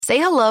Say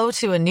hello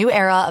to a new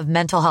era of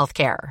mental health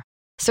care.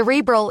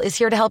 Cerebral is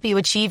here to help you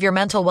achieve your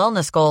mental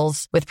wellness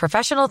goals with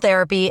professional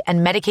therapy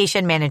and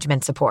medication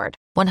management support.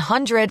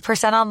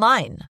 100%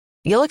 online.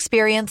 You'll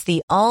experience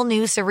the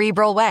all-new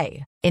Cerebral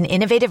Way, an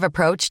innovative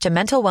approach to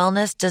mental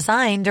wellness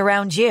designed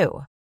around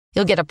you.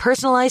 You'll get a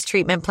personalized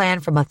treatment plan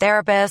from a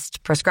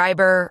therapist,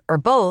 prescriber, or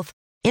both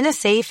in a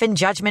safe and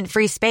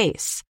judgment-free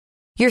space.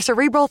 Your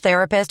Cerebral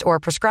therapist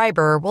or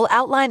prescriber will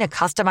outline a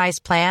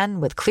customized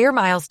plan with clear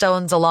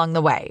milestones along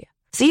the way,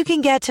 so you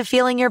can get to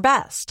feeling your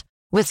best.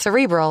 With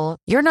Cerebral,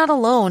 you're not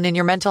alone in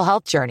your mental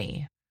health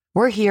journey.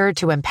 We're here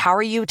to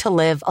empower you to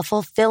live a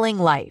fulfilling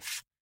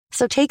life.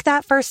 So take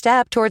that first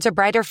step towards a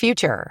brighter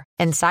future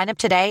and sign up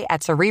today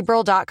at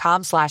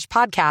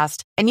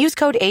Cerebral.com/podcast and use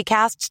code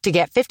ACAST to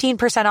get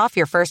 15% off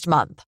your first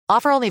month.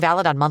 Offer only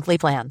valid on monthly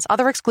plans.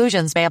 Other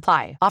exclusions may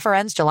apply. Offer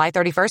ends July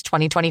 31st,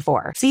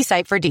 2024. See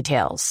site for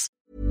details.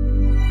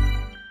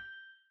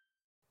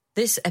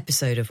 This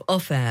episode of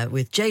Off Air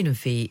with Jane and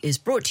Fee is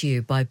brought to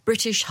you by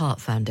British Heart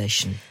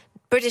Foundation.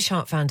 British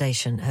Heart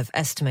Foundation have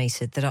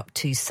estimated that up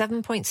to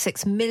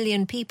 7.6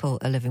 million people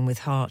are living with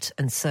heart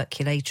and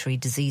circulatory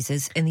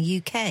diseases in the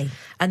UK.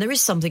 And there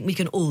is something we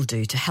can all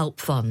do to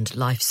help fund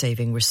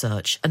life-saving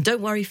research. And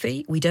don't worry,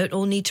 Fee, we don't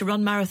all need to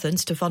run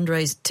marathons to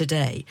fundraise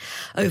today.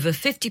 Over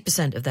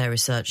 50% of their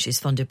research is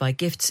funded by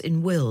gifts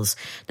in wills.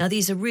 Now,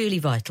 these are really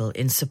vital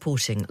in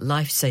supporting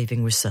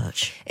life-saving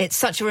research. It's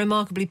such a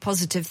remarkably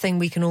positive thing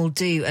we can all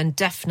do, and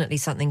definitely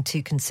something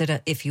to consider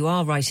if you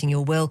are writing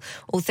your will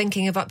or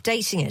thinking of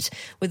updating it.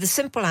 With a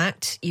simple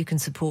act, you can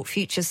support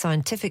future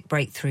scientific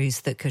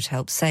breakthroughs that could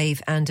help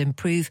save and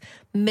improve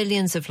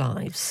millions of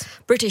lives.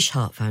 British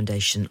Heart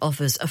Foundation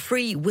offers a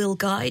free will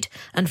guide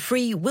and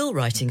free will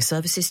writing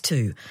services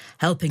too,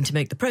 helping to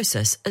make the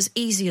process as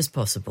easy as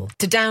possible.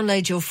 To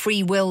download your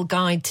free will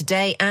guide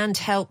today and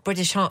help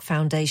British Heart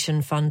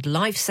Foundation fund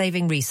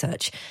life-saving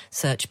research,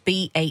 search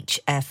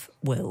BHF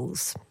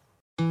Wills.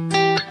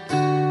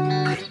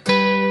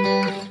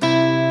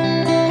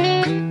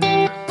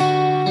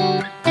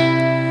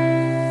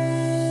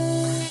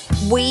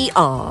 We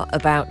are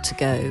about to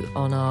go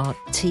on our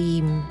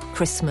team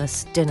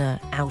Christmas dinner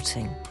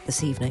outing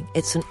this evening.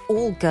 It's an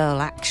all-girl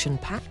action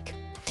pack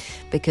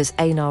because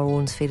Einar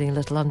Orn's feeling a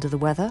little under the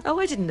weather. Oh,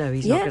 I didn't know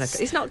he's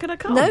not going to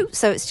come. No,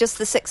 so it's just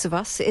the six of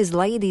us. It is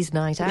ladies'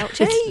 night out.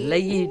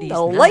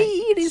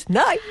 Ladies'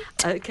 night.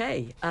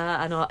 Okay,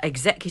 and our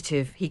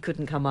executive, he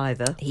couldn't come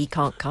either. He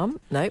can't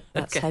come. No,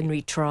 that's Okay.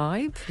 Henry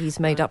Tribe. He's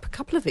made up a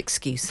couple of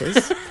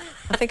excuses.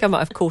 I think I might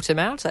have caught him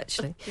out,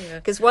 actually.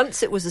 Because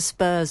once it was a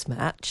Spurs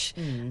match,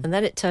 and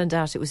then it turned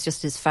out it was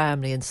just his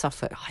family in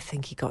Suffolk. I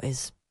think he got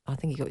his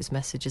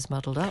messages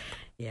muddled up.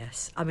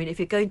 Yes. I mean, if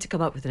you're going to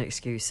come up with an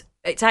excuse,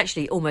 it's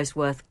actually almost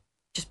worth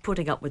just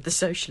putting up with the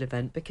social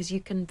event, because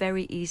you can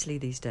very easily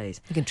these days.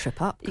 You can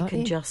trip up, You can't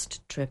can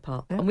just trip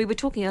up. Yeah. And we were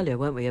talking earlier,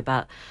 weren't we,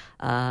 about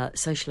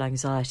social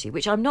anxiety,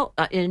 which I'm not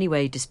in any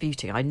way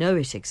disputing. I know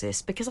it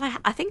exists because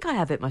I think I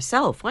have it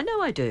myself. I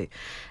know I do.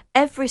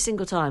 Every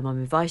single time I'm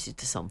invited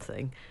to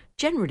something,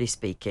 generally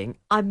speaking,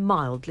 I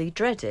mildly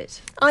dread it.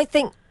 I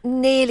think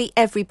nearly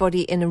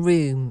everybody in a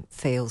room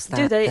feels that.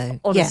 Do they? Though.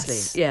 Honestly,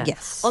 yes. yeah.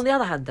 Yes. On the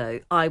other hand,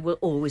 though, I will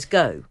always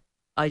go.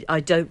 I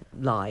don't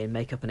lie and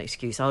make up an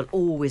excuse. I'll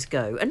always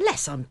go,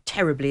 unless I'm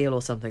terribly ill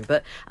or something.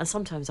 And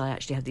sometimes I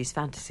actually have these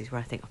fantasies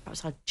where I think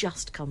perhaps I've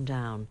just come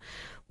down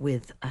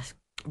with a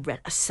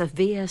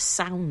severe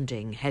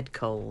sounding head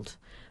cold,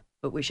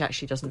 but which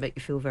actually doesn't make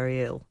you feel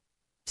very ill.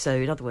 So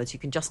in other words,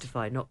 you can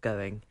justify not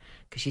going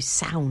because you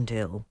sound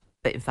ill,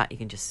 but in fact you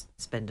can just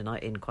spend a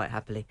night in quite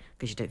happily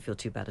because you don't feel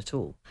too bad at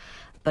all.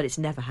 But it's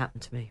never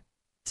happened to me.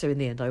 So in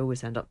the end, I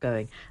always end up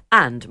going.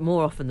 And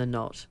more often than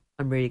not,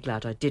 I'm really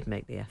glad I did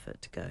make the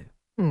effort to go.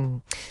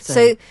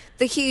 So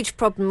the huge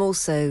problem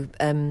also,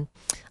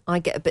 I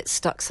get a bit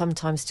stuck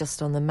sometimes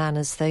just on the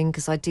manners thing,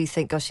 because I do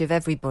think, gosh, if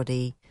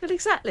everybody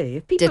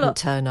If people didn't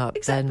turn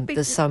up, then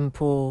there's some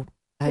poor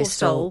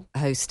host or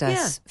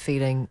hostess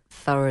feeling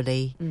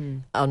thoroughly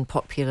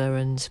unpopular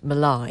and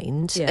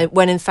maligned,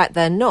 when in fact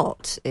they're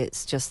not.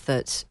 It's just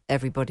that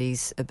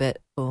everybody's a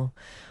bit,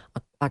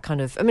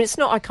 it's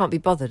not I can't be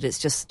bothered, it's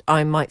just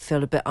I might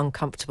feel a bit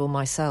uncomfortable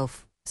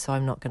myself, so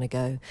I'm not going to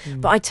go.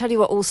 But I tell you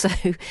what, also,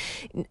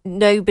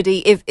 nobody,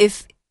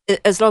 if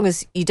as long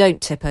as you don't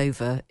tip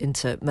over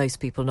into most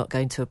people not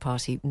going to a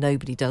party,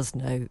 nobody does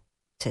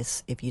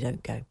notice if you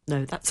don't go.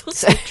 No, that's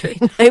also true.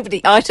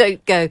 I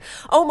don't go,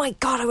 oh my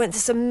God, I went to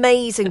this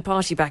amazing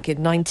party back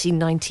in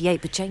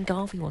 1998, but Jane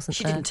Garvey wasn't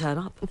there. She didn't turn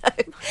up. No.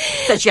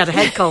 Said she had a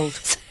head cold.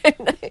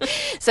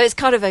 So it's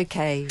kind of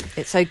okay.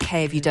 It's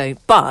okay if you don't.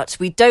 But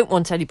we don't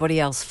want anybody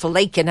else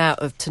flaking out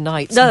of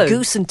tonight's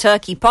goose and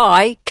turkey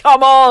pie.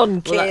 Come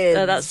on, kids.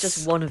 Well, that's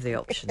just one of the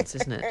options,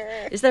 isn't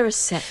it? Is there a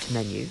set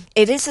menu?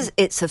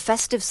 It's a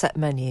festive set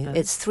menu. Oh.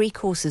 It's 3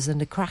 courses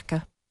and a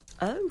cracker.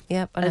 Oh.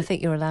 Yeah, and I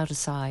think you're allowed a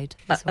side.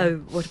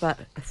 What about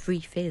a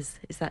free fizz?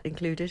 Is that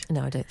included?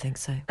 No, I don't think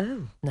so.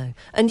 Oh. No.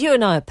 And you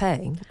and I are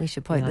paying. We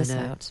should point this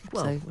out.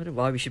 Well, I don't know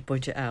why we should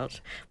point it out.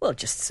 Well,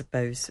 just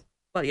suppose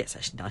Well, yes,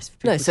 actually nice for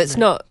people. No, so it's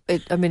not.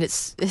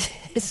 It's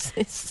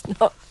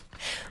not.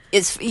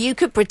 It's you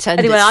could pretend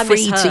anyway, it's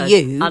free to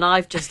you, and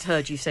I've just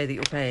heard you say that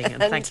you're paying,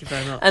 and thank you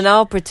very much. And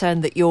I'll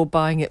pretend that you're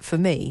buying it for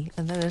me,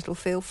 and then it'll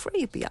feel free.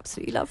 It'd be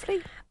absolutely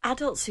lovely.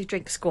 Adults who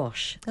drink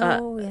squash.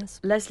 Yes.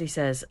 Leslie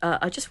says,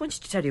 I just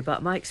wanted to tell you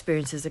about my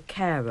experience as a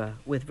carer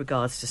with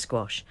regards to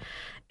squash.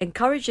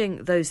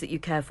 Encouraging those that you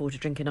care for to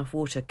drink enough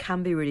water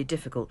can be really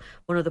difficult.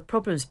 One of the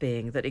problems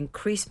being that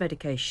increased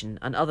medication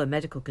and other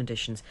medical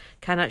conditions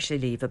can actually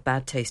leave a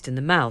bad taste in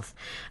the mouth.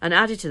 And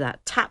added to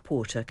that, tap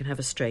water can have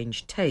a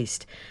strange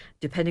taste,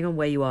 depending on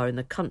where you are in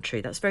the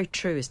country. That's very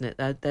true, isn't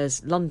it?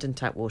 There's London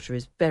tap water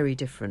is very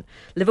different.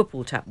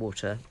 Liverpool tap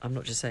water, I'm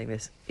not just saying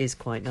this, is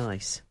quite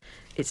nice.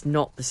 It's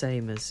not the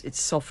same as...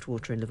 It's soft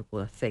water in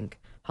Liverpool, I think.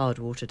 Hard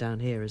water down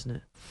here, isn't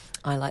it?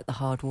 I like the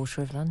hard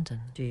water of London.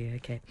 Do you?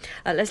 Okay.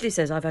 Leslie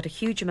says, I've had a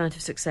huge amount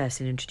of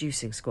success in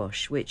introducing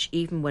squash, which,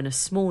 even when a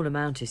small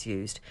amount is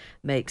used,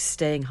 makes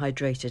staying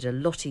hydrated a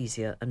lot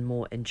easier and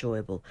more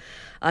enjoyable.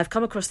 I've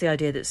come across the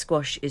idea that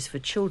squash is for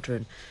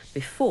children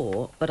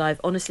before, but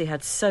I've honestly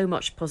had so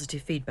much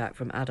positive feedback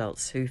from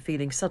adults who,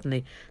 feeling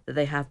suddenly that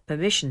they have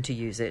permission to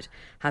use it,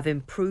 have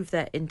improved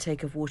their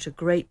intake of water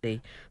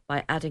greatly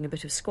by adding a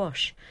bit of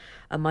squash.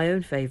 And my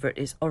own favourite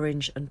is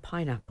orange and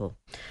pineapple.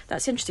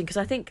 That's interesting because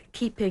I think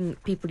keeping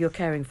people you're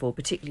caring for,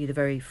 particularly the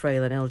very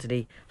frail and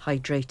elderly,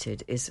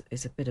 hydrated is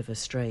a bit of a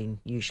strain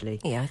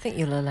usually. Yeah, I think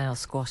you'll allow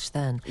squash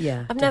then.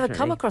 Yeah, I've never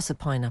come across a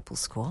pineapple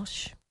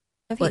squash.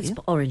 Have you? It's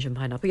orange and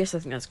pineapple. Yes, I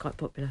think that's quite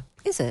popular.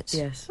 Is it?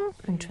 Yes.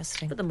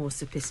 Interesting. But the more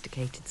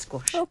sophisticated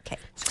squash. Okay.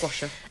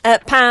 Squasher.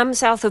 Pam,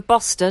 south of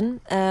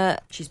Boston.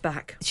 She's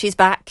back. She's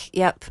back,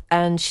 yep.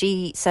 And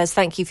she says,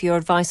 thank you for your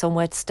advice on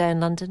where to stay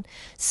in London.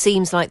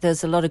 Seems like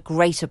there's a lot of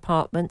great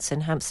apartments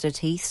in Hampstead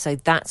Heath, so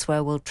that's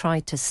where we'll try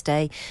to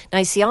stay. Now,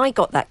 you see, I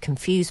got that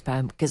confused,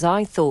 Pam, because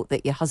I thought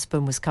that your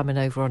husband was coming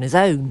over on his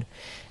own.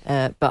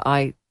 But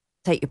I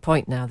take your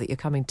point now that you're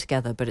coming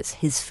together, but it's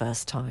his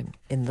first time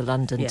in the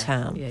London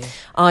town.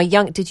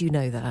 Yeah. Did you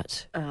know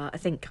that? I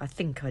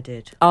think I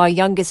did. Our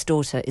youngest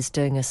daughter is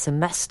doing a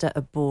semester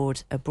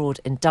abroad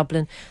in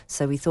Dublin,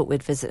 so we thought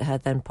we'd visit her,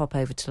 then pop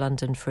over to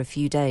London for a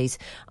few days.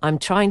 I'm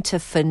trying to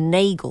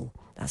finagle.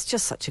 That's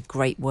just such a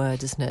great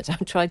word, isn't it?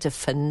 I'm trying to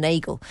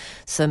finagle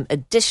some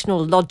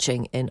additional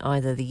lodging in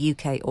either the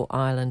UK or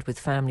Ireland with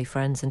family,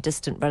 friends and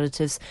distant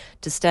relatives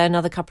to stay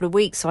another couple of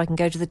weeks so I can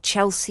go to the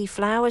Chelsea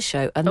Flower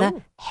Show and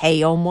the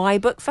Hay on Wye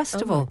Book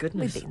Festival. Oh, my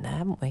goodness. We've been there,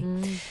 haven't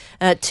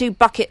we? 2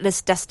 bucket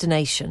list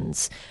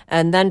destinations.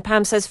 And then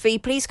Pam says, Fee,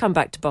 please come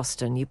back to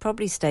Boston. You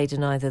probably stayed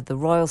in either the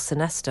Royal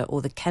Sonesta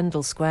or the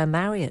Kendall Square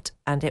Marriott.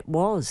 And it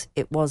was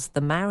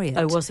the Marriott.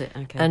 Oh, was it?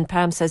 Okay. And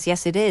Pam says,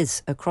 yes, it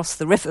is, across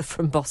the river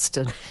from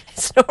Boston.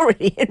 It's not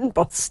really in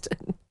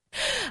Boston.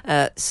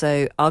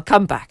 So I'll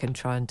come back and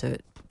try and do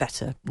it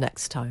better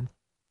next time.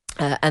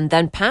 And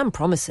then Pam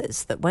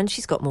promises that when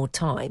she's got more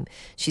time,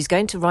 she's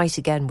going to write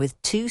again with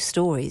 2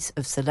 stories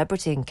of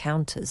celebrity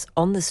encounters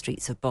on the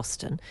streets of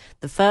Boston.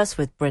 The first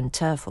with Bryn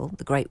Terfel,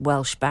 the great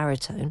Welsh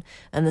baritone,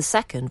 and the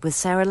second with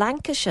Sarah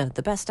Lancashire,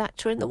 the best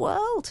actor in the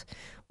world.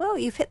 Well,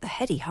 you've hit the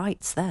heady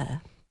heights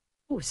there.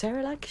 Oh,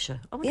 Sarah Lancashire.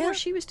 I wonder what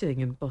she was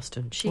doing in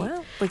Boston.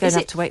 Well, we're going to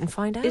have to wait and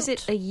find out. Is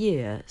it a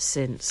year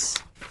since...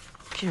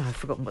 Do you know, I've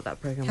forgotten what that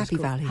programme was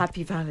called.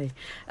 Happy Valley.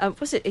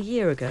 Was it a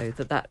year ago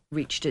that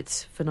reached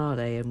its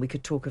finale and we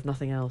could talk of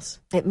nothing else?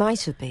 It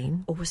might have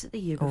been. Or was it the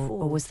year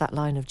before? Or was that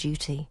Line of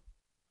Duty?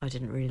 I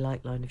didn't really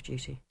like Line of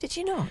Duty. Did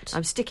you not?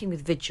 I'm sticking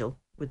with Vigil,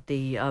 with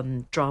the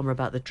drama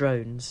about the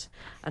drones.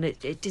 And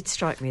it did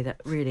strike me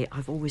that really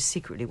I've always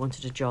secretly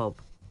wanted a job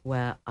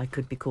where I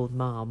could be called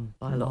Mom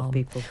by a lot of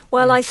people.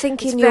 Well, I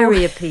think it's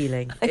very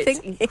appealing. It's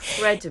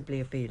incredibly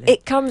appealing.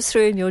 It comes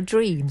through in your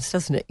dreams,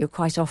 doesn't it? You're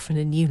quite often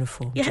in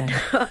uniform. Yeah,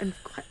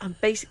 I'm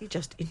basically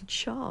just in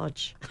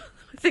charge.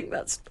 I think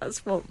that's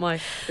what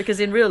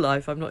because in real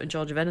life I'm not in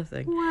charge of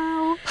anything.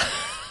 Wow.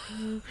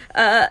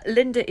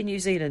 Linda in New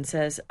Zealand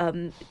says,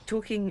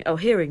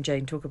 hearing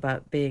Jane talk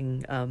about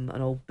being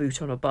an old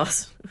boot on a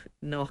bus,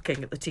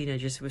 knocking at the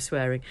teenagers who were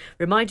swearing,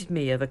 reminded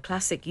me of a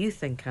classic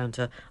youth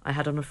encounter I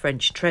had on a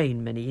French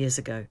train many years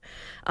ago.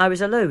 I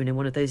was alone in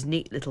one of those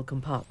neat little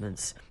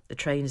compartments, the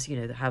trains,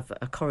 that have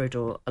a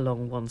corridor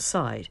along one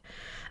side.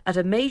 At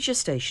a major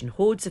station,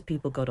 hordes of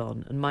people got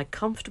on, and my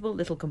comfortable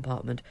little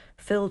compartment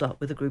filled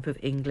up with a group of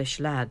English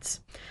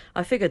lads.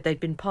 I figured they'd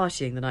been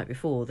partying the night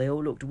before. They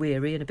all looked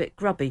weary and a bit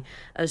grubby,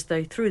 as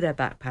they threw their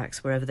backpacks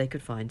wherever they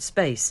could find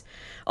space.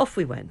 Off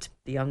we went.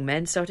 The young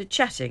men started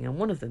chatting, and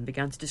one of them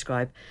began to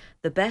describe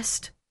the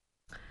best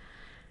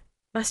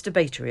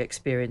masturbatory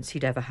experience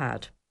he'd ever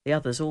had. The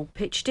others all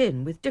pitched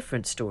in with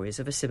different stories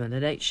of a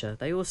similar nature.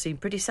 They all seemed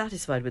pretty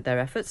satisfied with their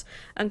efforts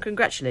and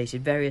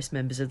congratulated various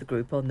members of the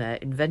group on their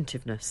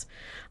inventiveness.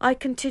 I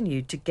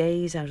continued to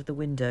gaze out of the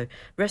window,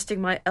 resting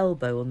my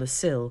elbow on the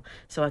sill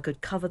so I could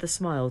cover the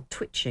smile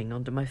twitching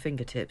under my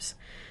fingertips.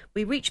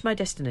 We reached my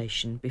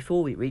destination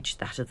before we reached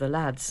that of the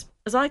lads.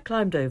 As I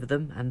climbed over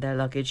them and their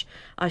luggage,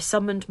 I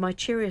summoned my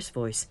cheeriest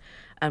voice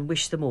and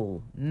wished them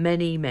all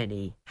many,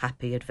 many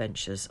happy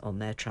adventures on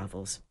their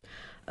travels.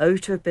 Oh,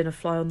 to have been a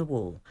fly on the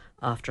wall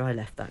after I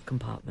left that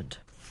compartment.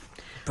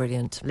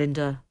 Brilliant.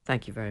 Linda,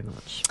 thank you very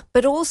much.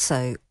 But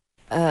also,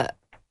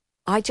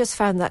 I just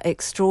found that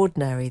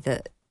extraordinary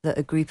that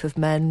a group of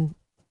men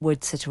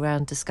would sit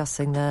around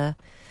discussing their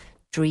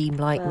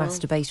dream-like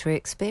masturbatory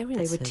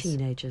experiences. They were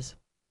teenagers.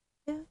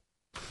 Yeah.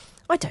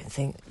 I don't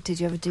think... Did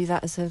you ever do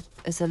that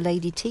as a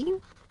lady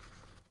teen?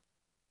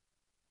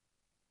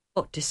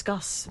 What,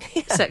 discuss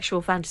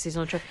sexual fantasies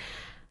on a train?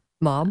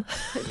 Mom?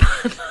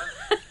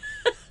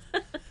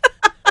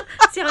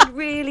 See, I'd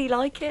really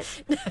like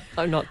it.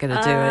 I'm not going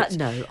to do it.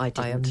 No, I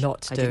didn't. I am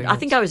not doing it. I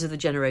think I was of the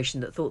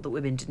generation that thought that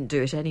women didn't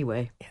do it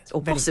anyway. Yes,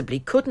 or possibly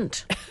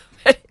couldn't.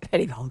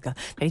 Very vulgar,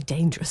 very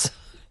dangerous.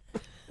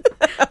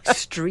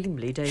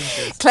 Extremely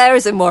dangerous. Claire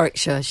is in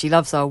Warwickshire. She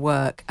loves our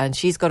work, and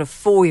she's got a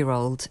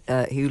 4-year-old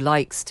who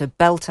likes to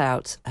belt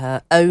out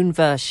her own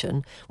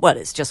version. Well,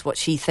 it's just what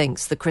she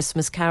thinks the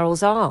Christmas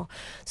carols are.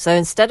 So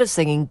instead of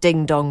singing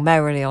Ding Dong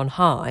Merrily on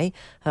High,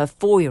 her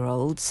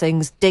 4-year-old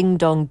sings Ding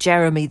Dong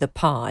Jeremy the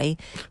Pie,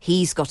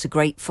 He's Got a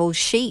Grateful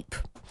Sheep.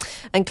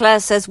 And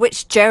Claire says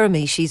which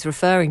Jeremy she's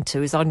referring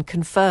to is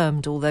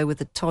unconfirmed, although with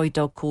a toy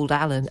dog called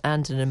Alan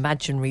and an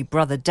imaginary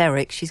brother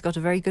Derek, she's got a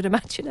very good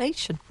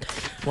imagination.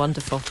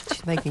 Wonderful.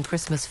 She's making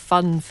Christmas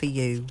fun for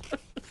you.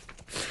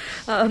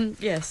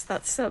 Yes,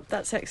 that's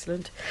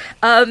excellent.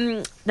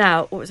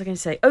 Now, what was I going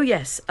to say? Oh,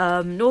 yes,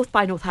 North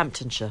by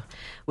Northamptonshire,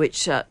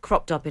 which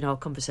cropped up in our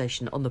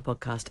conversation on the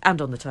podcast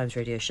and on the Times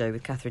Radio show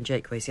with Catherine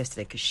Jakeways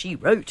yesterday, because she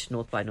wrote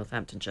North by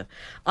Northamptonshire.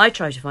 I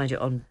tried to find it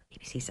on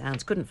BBC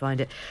Sounds, couldn't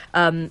find it.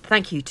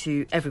 Thank you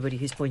to everybody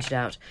who's pointed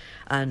out,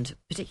 and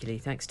particularly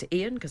thanks to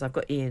Ian, because I've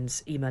got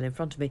Ian's email in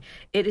front of me.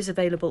 It is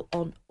available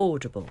on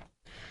Audible.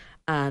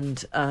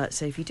 And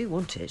so if you do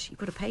want it, you've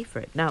got to pay for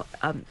it. Now,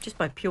 just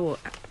by pure...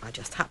 I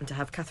just happened to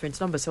have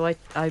Catherine's number, so I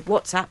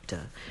WhatsApped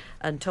her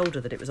and told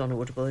her that it was on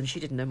Audible, and she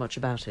didn't know much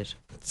about it.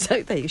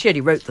 So she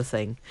only wrote the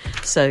thing,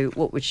 so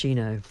what would she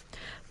know?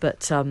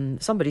 But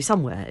somebody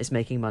somewhere is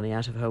making money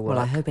out of her work.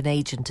 Well, I hope an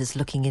agent is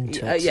looking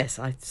into it. Yes,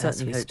 I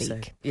certainly hope so.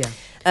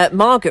 Yeah.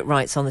 Margaret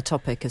writes on the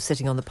topic of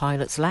sitting on the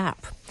pilot's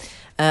lap.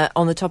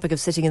 On the topic of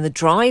sitting in the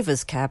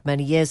driver's cab,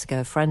 many years ago,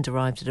 a friend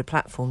arrived at a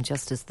platform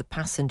just as the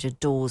passenger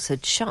doors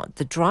had shut.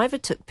 The driver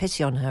took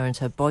pity on her and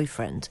her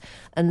boyfriend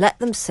and let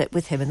them sit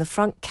with him in the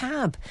front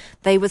cab.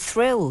 They were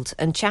thrilled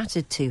and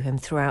chatted to him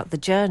throughout the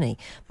journey.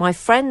 My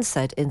friend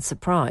said in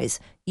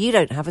surprise, "You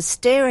don't have a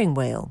steering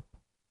wheel."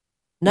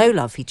 "No,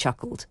 love," he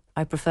chuckled.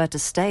 "I prefer to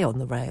stay on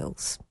the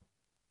rails."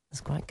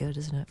 That's quite good,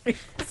 isn't it?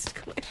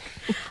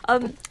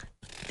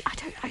 I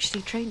don't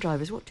actually... Train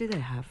drivers, what do they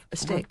have? A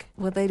stick?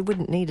 Well, they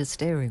wouldn't need a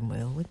steering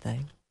wheel, would they?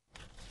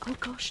 Oh,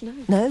 gosh, no.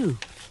 No.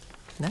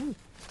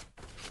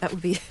 That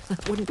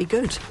wouldn't be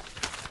good.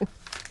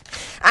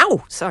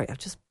 Ow! Sorry, I've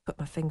just put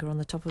my finger on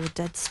the top of a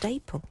dead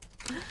staple.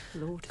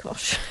 Lord.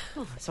 Gosh.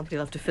 Oh, somebody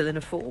will have to fill in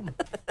a form.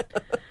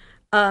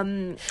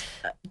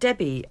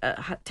 Debbie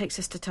takes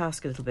us to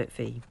task a little bit,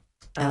 Fee.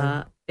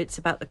 It's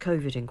about the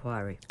COVID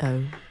inquiry.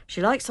 Oh.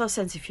 She likes our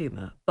sense of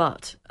humour,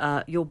 but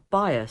your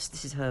bias,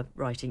 this is her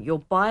writing, your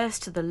bias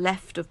to the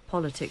left of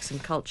politics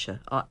and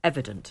culture are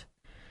evident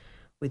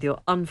with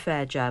your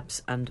unfair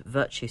jabs and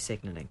virtue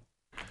signalling.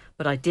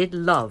 But I did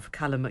love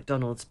Callum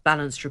MacDonald's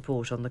balanced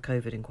report on the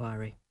COVID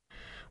inquiry.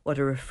 What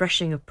a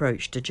refreshing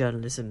approach to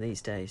journalism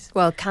these days.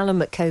 Well, Callum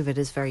McCovid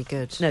is very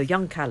good. No,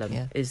 young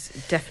Callum is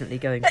definitely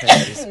going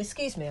places.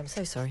 Excuse me, I'm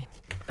so sorry.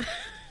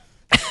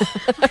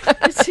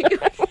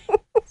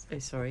 So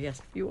sorry, yes.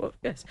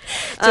 Yes.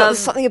 There's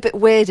something a bit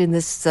weird in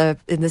this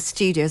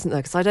studio, isn't there?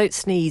 Because I don't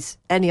sneeze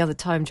any other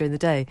time during the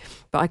day,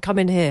 but I come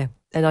in here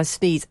and I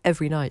sneeze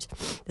every night.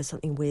 There's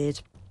something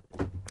weird.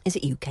 Is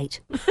it you, Kate?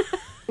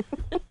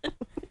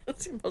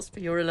 It must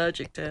be you're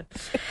allergic to.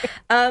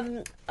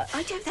 I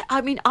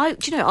don't.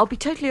 I'll be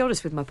totally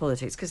honest with my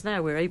politics, because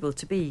now we're able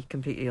to be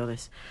completely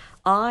honest.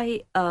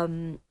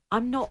 I'm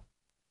not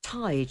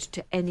tied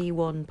to any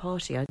one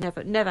party. I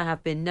never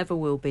have been, never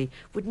will be,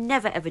 would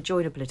never ever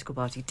join a political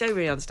party. Don't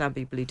really understand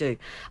people who do.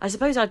 I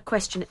suppose I'd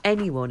question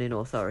anyone in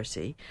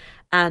authority,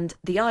 and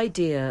the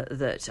idea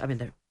that, I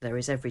mean, there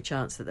is every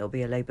chance that there'll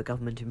be a Labour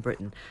government in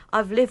Britain.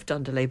 I've lived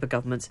under Labour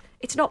governments.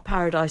 It's not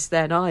paradise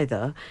then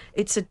either.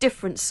 It's a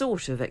different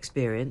sort of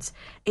experience.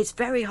 It's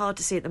very hard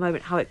to see at the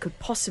moment how it could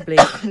possibly,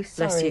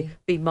 bless you,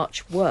 be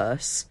much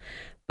worse.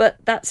 But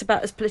that's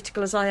about as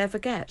political as I ever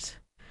get.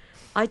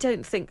 I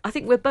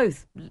think we're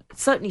both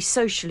certainly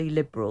socially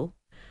liberal,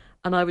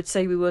 and I would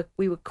say we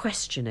were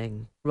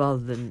questioning rather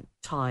than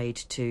tied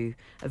to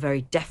a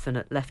very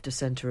definite left of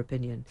centre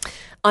opinion.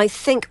 I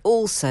think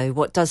also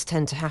what does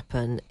tend to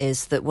happen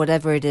is that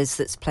whatever it is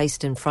that's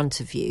placed in front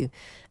of you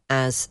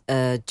as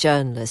a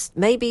journalist,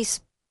 maybe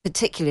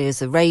particularly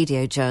as a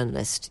radio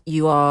journalist,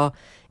 you are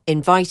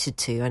invited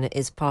to, and it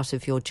is part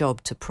of your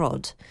job to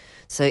prod.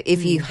 So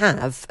if you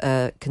have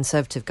a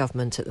Conservative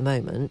government at the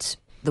moment,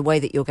 the way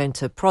that you're going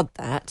to prod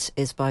that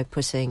is by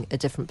putting a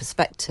different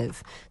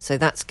perspective. So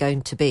that's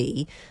going to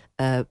be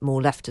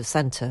more left of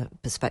centre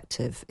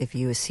perspective if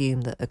you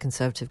assume that a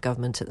Conservative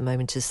government at the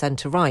moment is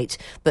centre-right.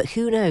 But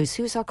who knows?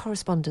 Who's our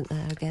correspondent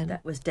there again?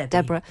 That was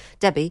Debbie.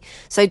 Debbie.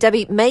 So,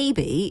 Debbie,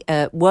 maybe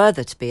were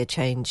there to be a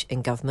change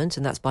in government,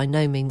 and that's by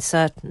no means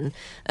certain,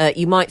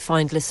 you might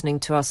find listening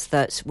to us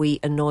that we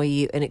annoy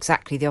you in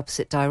exactly the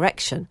opposite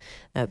direction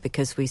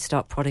because we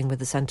start prodding with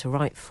the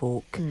centre-right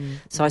fork.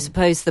 So I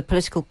suppose the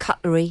political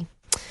cutlery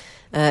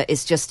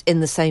is just in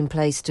the same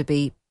place to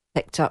be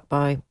picked up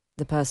by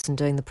the person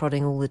doing the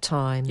prodding all the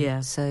time. Yeah.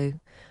 So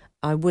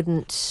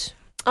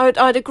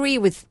I'd agree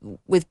with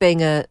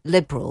being a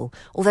liberal,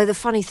 although the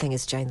funny thing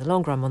is, Jane, the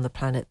longer I'm on the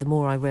planet, the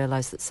more I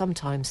realise that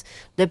sometimes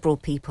liberal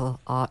people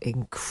are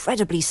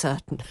incredibly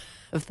certain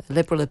of their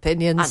liberal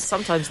opinions. And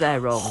sometimes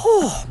they're wrong.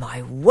 Oh,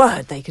 my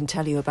word, they can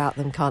tell you about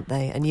them, can't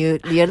they? And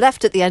you're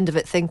left at the end of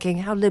it thinking,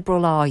 how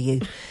liberal are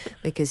you?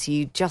 Because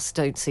you just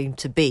don't seem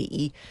to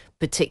be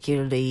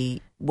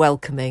particularly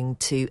welcoming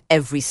to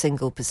every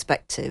single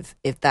perspective,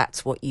 if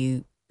that's what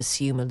you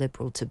assume a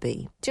liberal to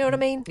be. Do you know what I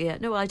mean? Yeah,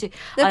 no, I do.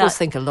 Liberals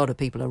think a lot of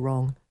people are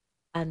wrong.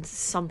 And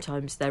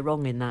sometimes they're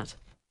wrong in that.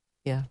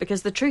 Yeah.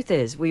 Because the truth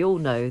is, we all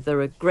know there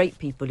are great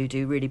people who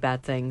do really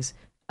bad things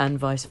and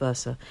vice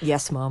versa.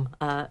 Yes, Mum.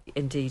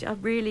 Indeed. I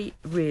really,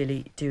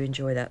 really do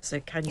enjoy that.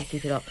 So can you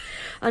keep it up?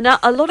 And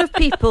a lot of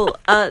people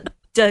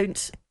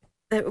don't...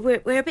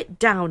 We're a bit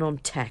down on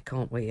tech,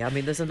 aren't we? I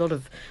mean, there's a lot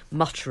of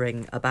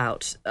muttering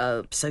about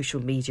social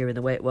media and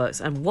the way it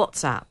works. And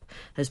WhatsApp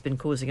has been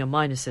causing a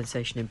minor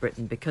sensation in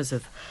Britain because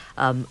of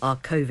our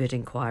COVID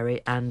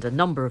inquiry. And a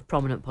number of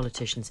prominent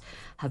politicians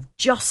have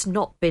just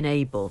not been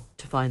able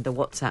to find the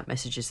WhatsApp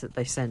messages that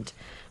they sent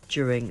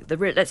during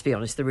let's be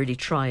honest, the really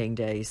trying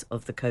days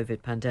of the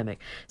COVID pandemic.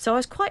 So I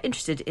was quite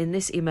interested in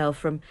this email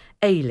from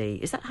Ailey.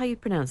 Is that how you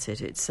pronounce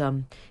it? It's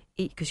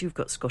because you've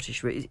got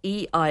Scottish roots.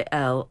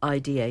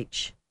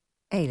 Eilidh.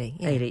 Ailey,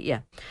 yeah. Ailey,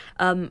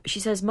 yeah. She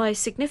says, my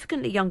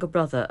significantly younger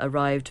brother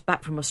arrived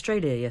back from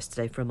Australia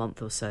yesterday for a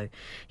month or so.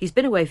 He's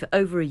been away for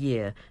over a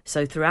year,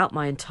 so throughout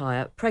my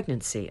entire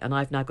pregnancy, and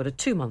I've now got a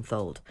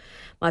 2-month-old.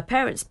 My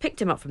parents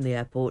picked him up from the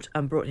airport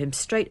and brought him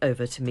straight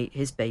over to meet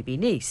his baby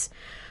niece.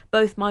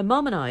 Both my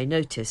mum and I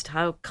noticed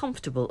how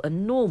comfortable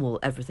and normal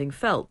everything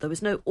felt. There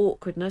was no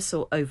awkwardness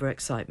or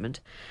overexcitement.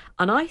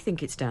 And I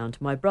think it's down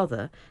to my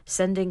brother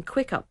sending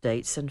quick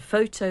updates and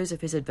photos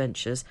of his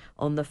adventures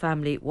on the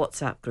family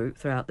WhatsApp group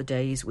throughout the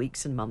days,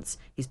 weeks and months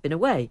he's been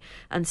away.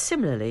 And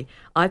similarly,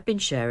 I've been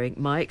sharing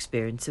my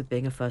experience of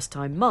being a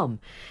first-time mum.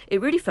 It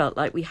really felt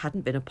like we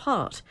hadn't been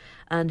apart.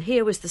 And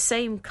here was the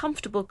same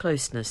comfortable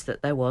closeness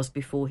that there was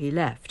before he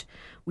left.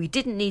 We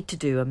didn't need to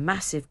do a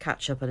massive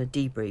catch-up and a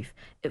debrief.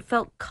 It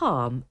felt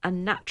calm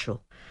and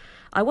natural.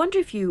 I wonder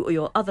if you or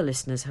your other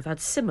listeners have had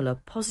similar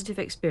positive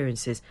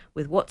experiences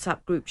with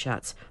WhatsApp group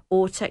chats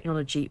or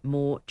technology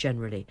more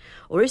generally.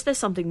 Or is there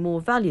something more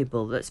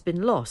valuable that's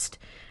been lost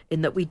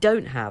in that we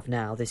don't have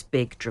now this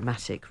big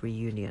dramatic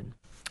reunion?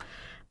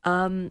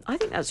 I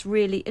think that's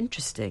really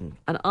interesting.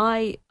 And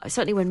I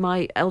certainly, when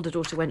my elder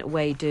daughter went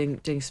away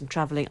doing some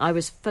travelling, I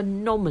was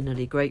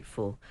phenomenally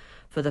grateful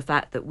for the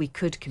fact that we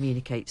could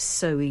communicate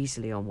so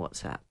easily on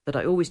WhatsApp, that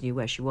I always knew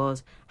where she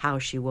was, how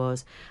she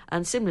was.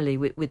 And similarly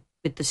with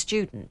the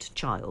student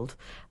child,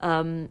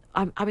 I mean,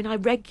 I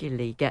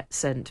regularly get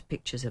sent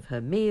pictures of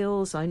her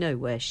meals. I know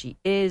where she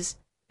is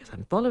because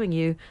I'm following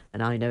you,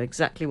 and I know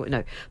exactly what.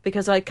 No,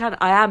 because I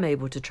am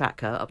able to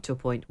track her up to a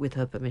point with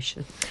her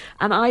permission,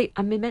 and I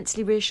am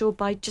immensely reassured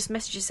by just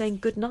messages saying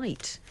good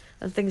night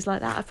and things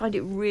like that. I find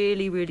it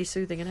really, really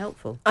soothing and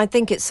helpful. I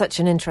think it's such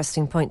an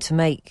interesting point to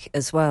make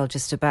as well,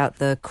 just about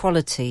the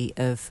quality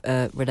of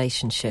a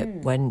relationship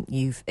when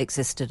you've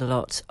existed a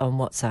lot on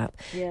WhatsApp.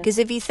 Because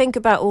if you think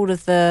about all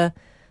of the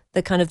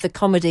kind of the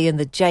comedy and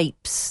the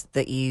japes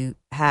that you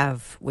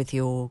have with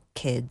your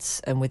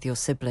kids and with your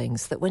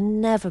siblings that were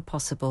never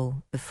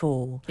possible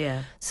before.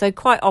 Yeah. So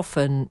quite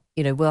often,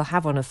 we'll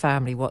have on a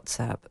family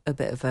WhatsApp a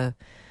bit of a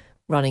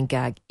running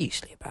gag,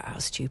 usually about how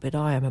stupid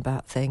I am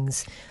about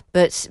things,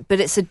 but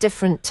it's a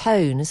different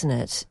tone, isn't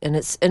it? And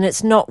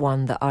it's not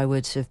one that I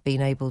would have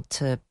been able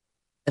to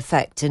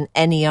affect in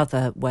any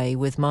other way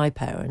with my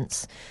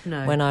parents.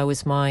 No. When I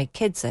was my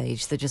kids'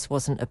 age, there just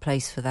wasn't a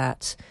place for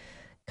that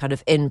kind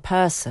of in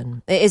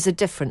person. It is a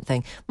different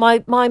thing.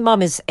 My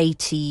mum is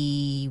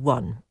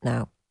 81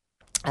 now,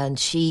 and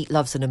she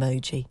loves an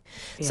emoji.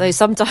 Yeah. So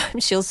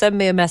sometimes she'll send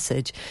me a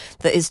message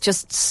that is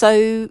just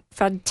so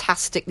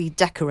fantastically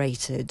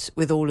decorated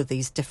with all of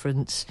these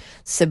different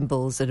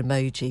symbols and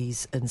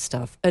emojis and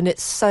stuff. And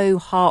it's so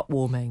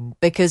heartwarming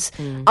because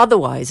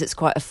otherwise it's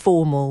quite a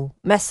formal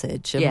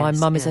message. And my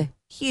mum is a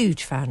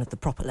huge fan of the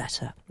proper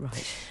letter.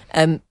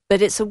 Right.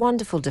 But it's a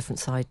wonderful different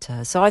side to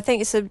her. So I think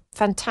it's a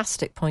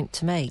fantastic point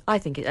to make. I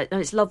think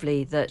it's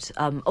lovely that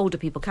older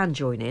people can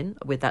join in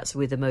with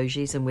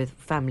emojis and with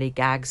family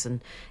gags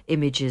and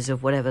images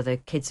of whatever the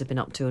kids have been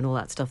up to and all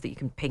that stuff that you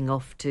can ping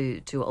off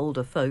to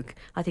older folk.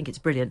 I think it's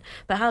brilliant.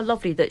 But how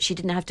lovely that she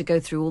didn't have to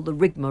go through all the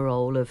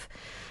rigmarole of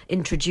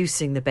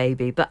introducing the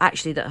baby, but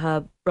actually that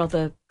her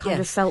brother kind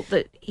of felt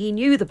that he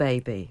knew the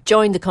baby.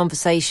 Joined the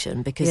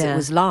conversation because it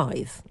was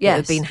live. Yes. It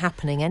had been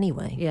happening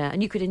anyway. Yeah,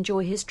 and you could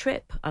enjoy his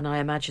trip. And I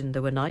imagine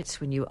there were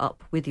nights when you were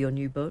up with your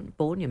newborn.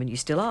 I mean, you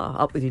still are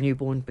up with your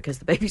newborn because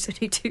the baby's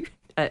only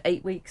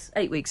 8 weeks,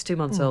 2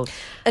 months old.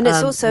 And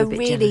it's also a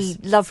really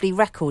lovely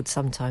record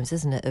sometimes,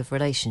 isn't it, of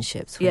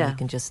relationships where you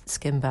can just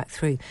skim back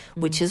through,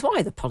 which is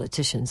why the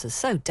politicians are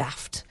so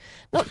daft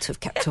not to have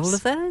kept all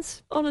of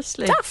theirs.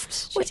 Honestly.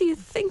 Daft. What are you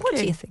thinking? What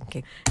are you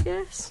thinking?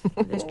 Yes.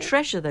 Let's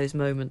treasure those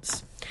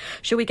moments.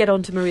 Shall we get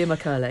on to Maria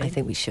McErlane? I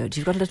think we should.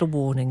 You've got a little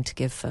warning to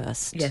give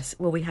first. Yes,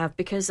 well, we have,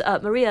 because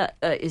Maria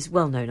is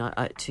well known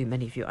to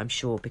many of you, I'm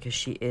sure, because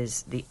she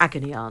is the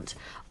agony aunt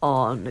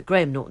on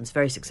Graham Norton's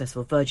very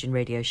successful Virgin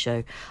Radio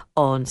show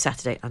on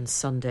Saturday and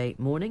Sunday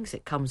mornings.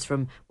 It comes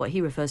from what he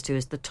refers to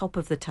as the top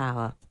of the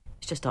tower.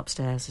 It's just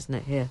upstairs, isn't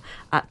it, here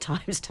at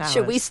Times Towers.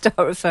 Should we start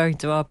referring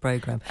to our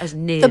programme as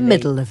near the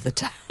middle of the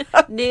tower?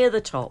 Near the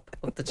top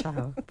of the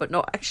tower, but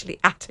not actually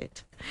at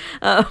it.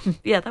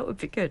 That would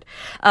be good.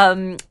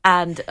 And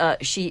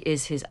she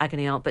is his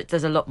agony aunt, but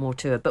there's a lot more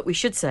to her. But we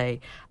should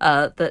say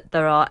that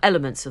there are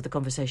elements of the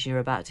conversation you're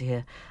about to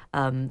hear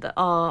that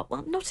are,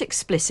 well, not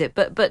explicit,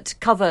 but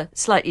cover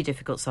slightly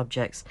difficult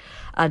subjects.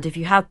 And if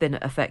you have been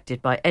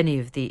affected by any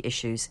of the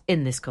issues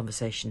in this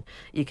conversation,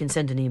 you can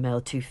send an email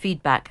to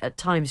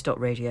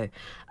feedback@times.radio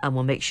and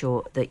we'll make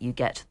sure that you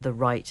get the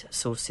right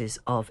sources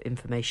of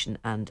information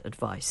and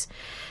advice.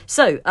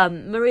 So,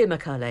 Maria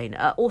McErlane,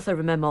 author of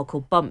a memoir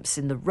called Bumps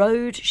in the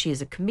Road. She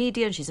is a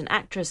comedian, she's an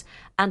actress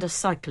and a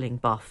cycling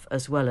buff,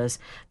 as well as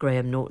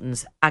Graham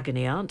Norton's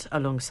agony aunt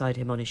alongside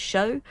him on his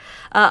show.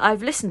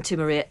 I've listened to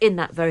Maria in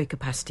that very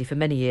capacity for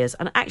many years,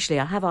 and actually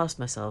I have asked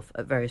myself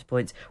at various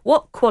points,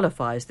 what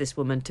qualifies this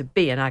woman to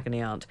be an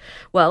agony aunt?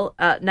 Well,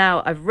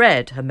 now I've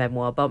read her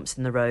memoir, Bumps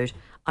in the Road,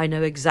 I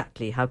know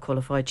exactly how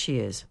qualified she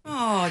is.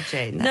 Oh,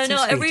 Jane, that's No,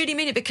 so I sweet. really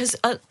mean it, because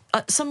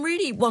some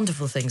really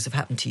wonderful things have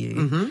happened to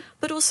you,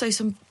 but also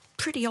some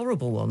pretty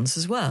horrible ones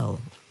as well.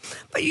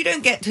 But you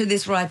don't get to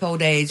this ripe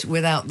old age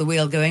without the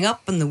wheel going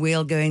up and the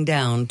wheel going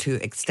down, to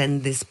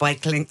extend this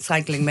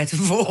cycling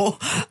metaphor.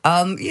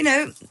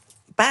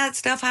 Bad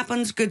stuff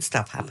happens, good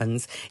stuff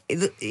happens.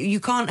 You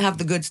can't have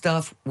the good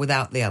stuff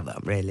without the other,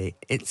 really.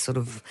 It's sort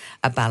of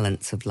a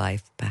balance of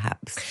life,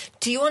 perhaps.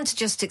 Do you want to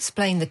just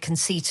explain the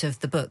conceit of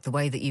the book, the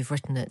way that you've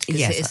written it?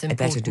 Yes, it is I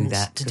better do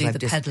that. to do the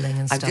pedalling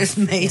and stuff. I've just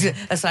made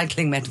a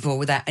cycling metaphor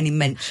without any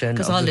mention.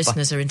 Because our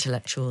listeners are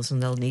intellectuals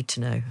and they'll need to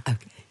know.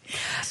 Okay.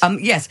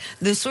 Yes,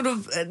 the sort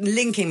of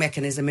linking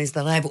mechanism is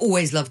that I've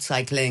always loved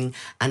cycling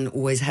and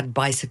always had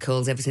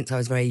bicycles ever since I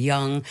was very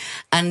young.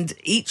 And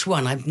each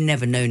one, I've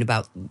never known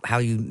about how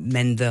you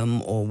mend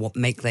them or what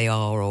make they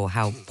are or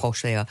how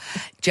posh they are.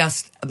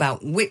 Just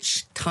about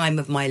which time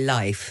of my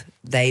life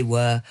they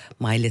were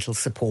my little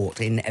support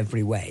in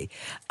every way.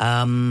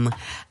 And,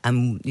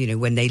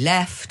 when they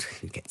left,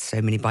 you get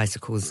so many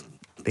bicycles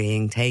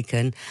being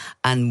taken,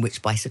 and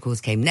which bicycles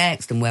came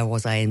next and where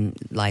was I in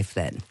life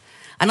then.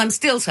 And I'm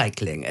still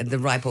cycling at the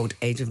ripe old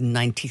age of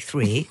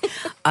 93,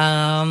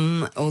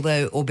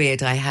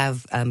 albeit I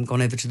have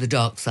gone over to the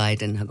dark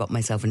side and have got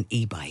myself an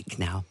e-bike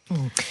now.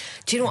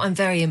 Do you know what I'm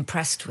very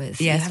impressed with?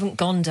 Yes. You haven't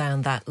gone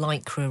down that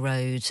Lycra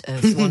road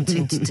of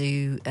wanting to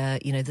do,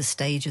 the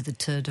stage of the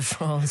Tour de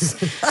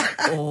France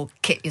or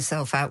kit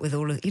yourself out with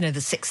all of,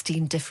 the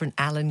 16 different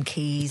Allen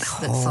keys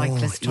that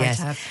cyclists try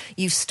to have.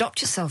 You've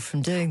stopped yourself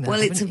from doing that. Well,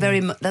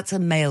 that's a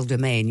male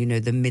domain,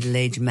 the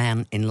middle-aged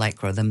man in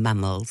Lycra, the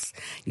mammals.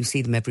 You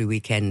see them every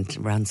weekend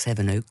around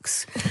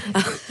Sevenoaks.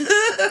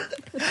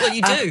 Well,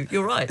 you do.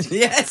 You're right.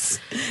 Yes.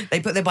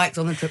 They put their bikes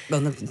on the trip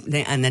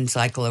and then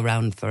cycle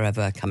around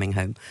forever coming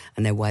home,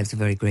 and their wives are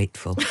very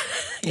grateful.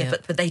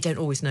 But they don't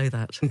always know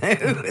that. No.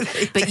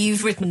 But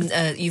you've written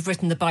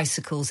the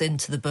bicycles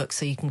into the book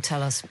so you can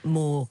tell us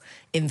more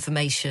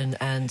information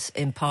and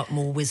impart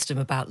more wisdom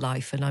about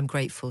life, and I'm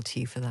grateful to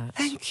you for that.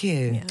 Thank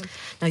you. Yeah.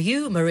 Now,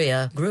 you,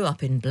 Maria, grew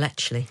up in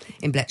Bletchley.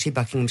 In Bletchley,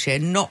 Buckinghamshire.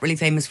 Not really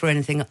famous for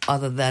anything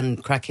other than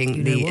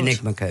cracking the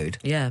Enigma code.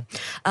 Yeah.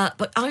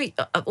 But I,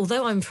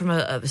 although I'm from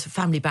a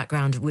family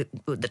background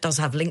that does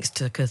have links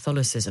to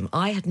Catholicism,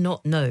 I had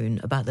not known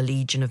about the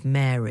Legion of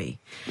Mary,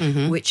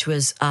 which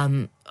was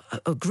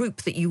a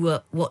group that you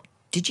were,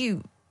 did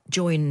you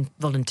join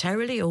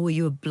voluntarily or were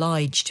you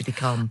obliged to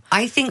become?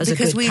 I think as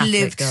because a good we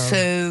Catholic lived girl?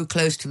 So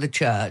close to the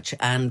church,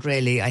 and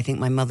really I think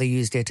my mother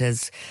used it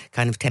as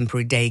kind of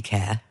temporary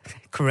daycare,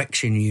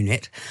 correction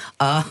unit.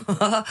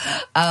 So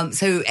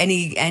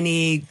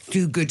any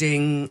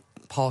do-gooding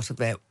part of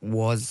it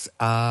was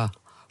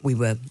we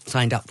were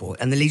signed up for.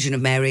 And the Legion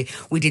of Mary,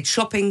 we did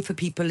shopping for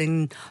people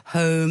in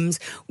homes.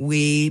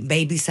 We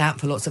babysat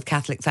for lots of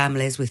Catholic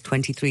families with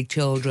 23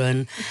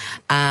 children,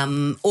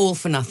 all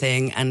for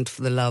nothing and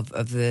for the love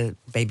of the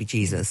baby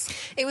Jesus.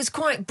 It was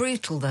quite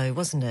brutal, though,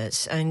 wasn't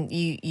it? And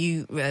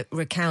you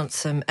recount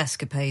some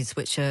escapades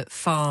which are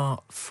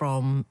far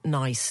from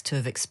nice to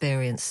have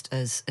experienced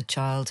as a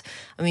child.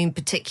 I mean,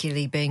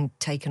 particularly being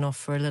taken off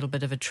for a little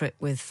bit of a trip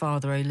with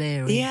Father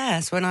O'Leary.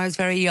 Yes, when I was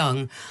very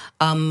young,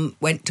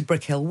 went to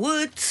Brick Hill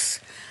Woods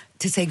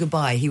to say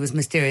goodbye. He was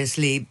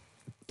mysteriously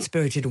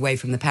spirited away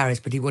from the parish,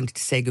 but he wanted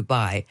to say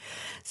goodbye.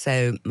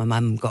 So my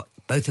mum got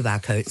both of our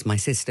coats, my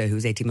sister, who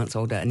was 18 months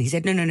older, and he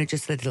said, no,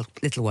 just the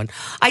little one.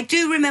 I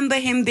do remember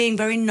him being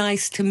very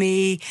nice to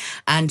me,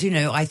 and,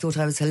 I thought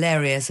I was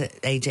hilarious at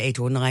age 8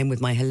 or 9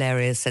 with my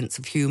hilarious sense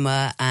of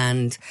humour,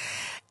 and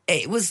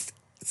it was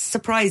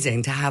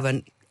surprising to have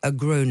a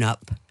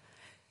grown-up,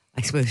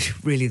 I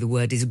suppose really the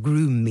word is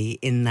groom me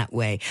in that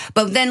way.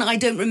 But then I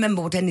don't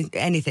remember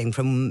anything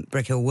from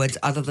Brick Hill Woods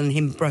other than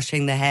him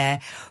brushing the hair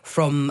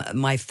from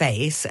my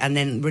face and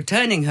then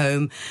returning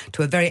home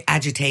to a very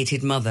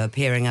agitated mother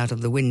peering out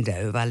of the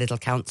window of our little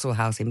council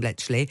house in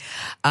Bletchley.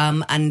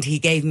 And he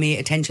gave me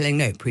a 10-shilling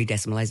note,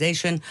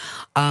 pre-decimalisation,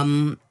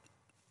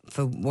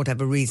 for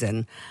whatever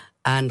reason.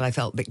 And I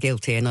felt a bit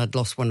guilty and I'd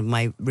lost one of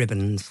my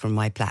ribbons from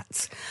my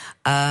plaits.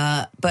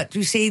 But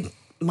you see,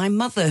 my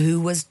mother,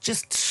 who was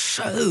just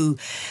so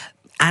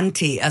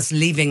anti us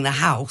leaving the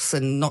house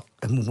and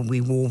we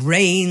wore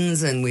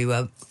reins and we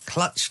were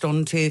clutched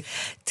onto,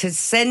 to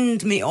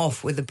send me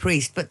off with a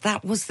priest. But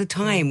that was the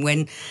time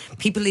when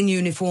people in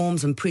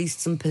uniforms and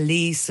priests and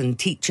police and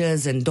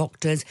teachers and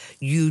doctors,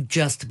 you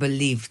just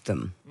believed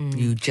them.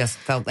 You just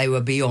felt they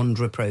were beyond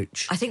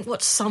reproach. I think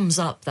what sums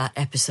up that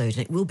episode, and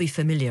it will be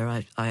familiar,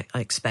 I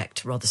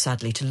expect, rather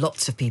sadly, to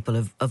lots of people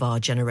of our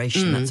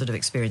generation, that sort of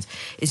experience,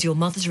 is your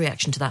mother's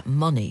reaction to that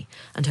money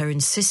and her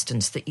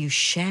insistence that you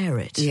share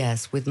it.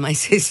 Yes, with my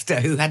sister,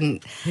 who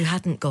hadn't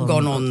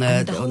gone on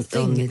the whole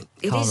thing, on the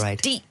car ride.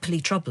 It is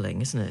deeply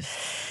troubling, isn't it?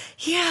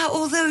 Yeah,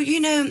 although,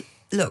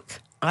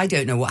 look, I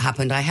don't know what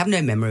happened. I have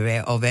no memory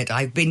of it.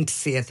 I've been to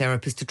see a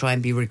therapist to try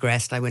and be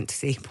regressed. I went to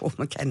see Paul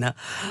McKenna,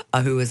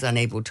 who was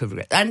unable to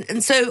regress.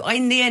 And so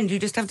in the end, you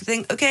just have to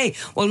think, OK,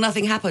 well,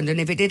 nothing happened. And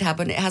if it did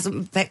happen, it hasn't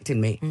affected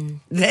me.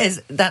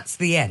 That's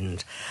the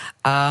end.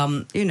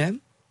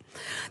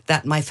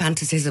 That my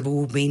fantasies have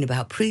all been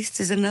about priests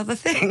is another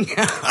thing.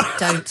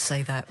 Don't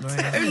say that,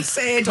 Maria. Don't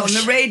say it on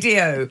the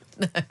radio.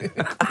 No.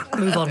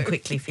 Move on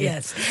quickly, Fiona.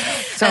 Yes.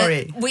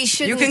 Sorry.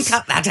 You can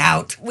cut that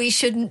out. We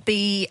shouldn't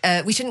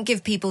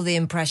give people the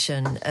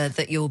impression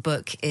that your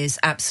book is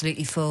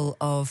absolutely full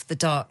of the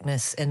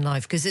darkness in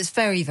life, because it's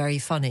very, very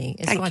funny.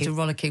 It's quite a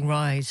rollicking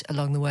ride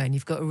along the way, and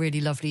you've got a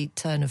really lovely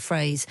turn of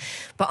phrase.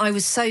 But I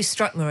was so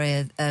struck,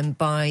 Maria,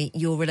 by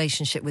your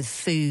relationship with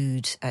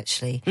food,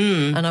 actually.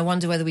 And I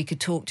wonder whether we could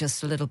talk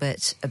just a little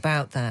bit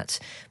about that,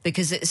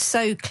 because it's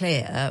so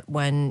clear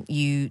when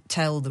you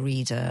tell the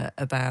reader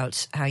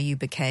about how you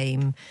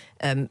became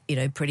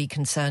pretty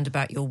concerned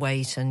about your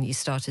weight and you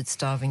started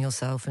starving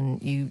yourself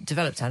and you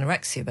developed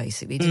anorexia,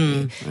 basically,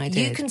 didn't you? I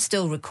did. You can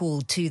still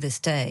recall to this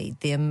day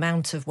the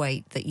amount of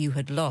weight that you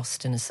had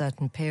lost in a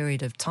certain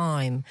period of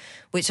time,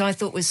 which I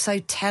thought was so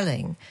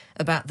telling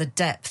about the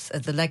depth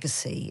of the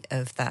legacy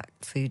of that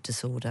food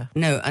disorder.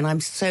 No, and I'm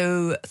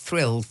so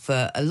thrilled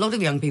for a lot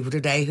of young people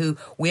today who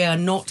we are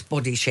not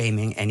body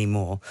shaming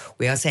anymore.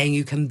 We are saying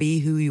you can be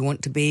who you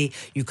want to be,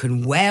 you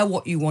can wear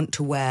what you want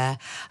to wear.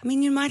 I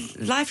mean, my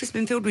life has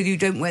been filled with you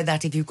don't wear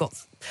that if you've got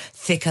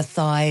thicker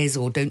thighs,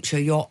 or don't show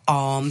your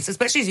arms,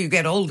 especially as you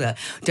get older.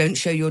 Don't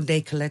show your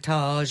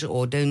décolletage,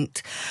 or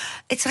don't...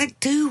 It's like,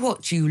 do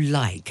what you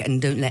like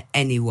and don't let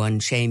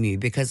anyone shame you,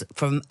 because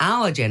from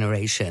our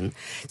generation,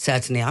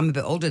 certainly, I'm a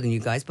bit older than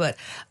you guys, but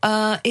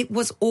it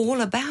was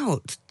all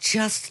about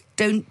just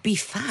don't be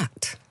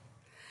fat.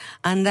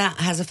 And that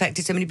has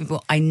affected so many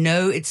people. I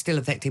know it's still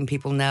affecting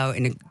people now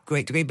in a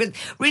great degree, but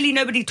really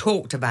nobody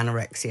talked of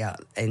anorexia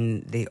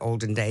in the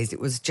olden days. It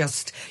was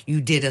just you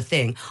did a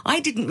thing. I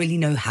didn't really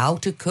know how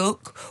to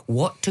cook,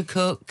 what to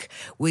cook.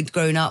 We'd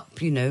grown up,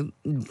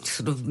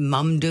 sort of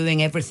mum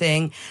doing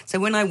everything. So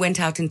when I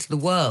went out into the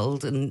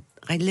world, and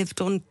I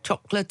lived on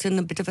chocolate and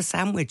a bit of a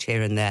sandwich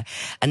here and there.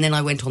 And then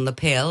I went on the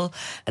pill,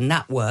 and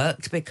that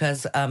worked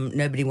because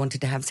nobody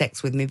wanted to have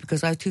sex with me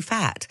because I was too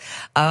fat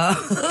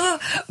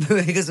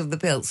because of the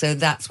pill. So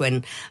that's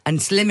when... And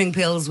slimming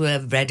pills were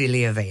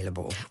readily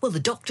available. Well, the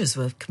doctors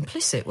were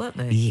complicit, weren't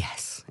they?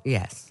 Yes.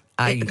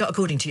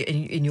 According to you,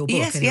 in your book.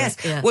 Yes, anyway. yes.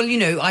 Yeah.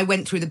 Well, I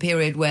went through the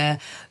period where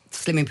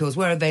slimming pills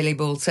were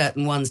available,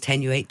 certain ones,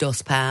 tenuate,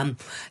 Dospam,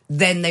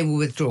 then they were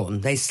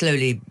withdrawn. They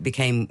slowly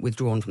became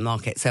withdrawn from the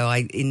market. So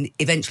I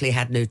eventually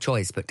had no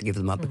choice but to give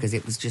them up because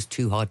it was just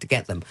too hard to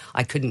get them.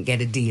 I couldn't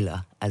get a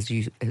dealer, as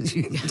you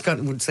kind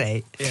of would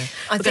say. Yeah.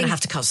 We're going to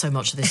have to cut so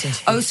much of this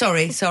interview. Oh,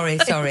 sorry. Sorry.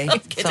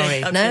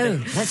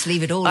 No, let's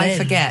leave it all in. I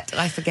forget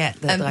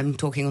that I'm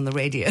talking on the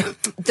radio.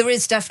 There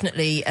is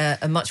definitely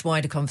a much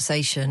wider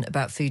conversation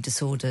about food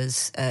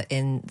disorders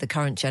in the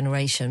current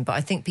generation, but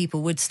I think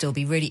people would still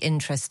be really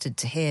interested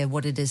to hear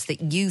what it is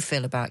that you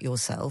feel about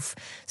yourself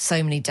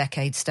so many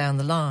decades down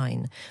the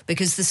line.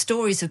 Because the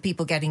stories of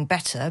people getting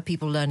better,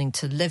 people learning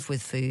to live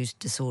with food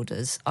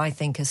disorders, I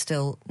think are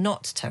still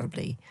not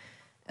terribly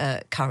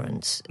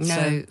current. No.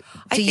 So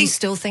do you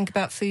still think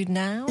about food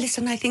now?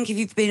 Listen, I think if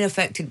you've been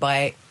affected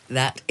by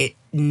that, it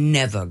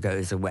never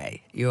goes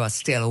away. You are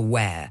still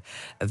aware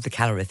of the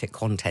calorific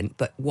content,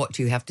 but what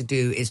you have to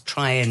do is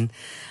try and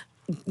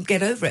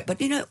get over it. But,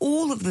 you know,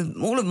 all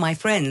of my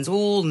friends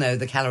all know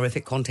the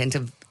calorific content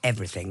of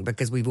everything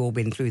because we've all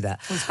been through that.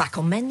 Well, it's back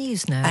on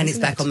menus now, and it's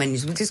back on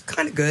menus, which is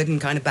kind of good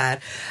and kind of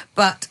bad.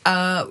 But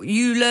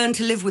you learn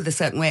to live with a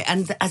certain way,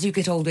 and as you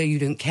get older, you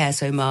don't care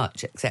so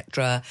much,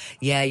 etc.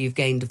 Yeah, you've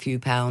gained a few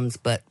pounds,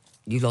 but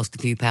you lost a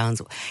few pounds.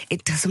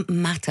 It doesn't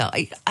matter.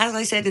 As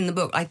I said in the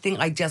book, I think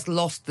I just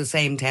lost the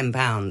same 10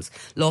 pounds,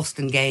 lost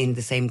and gained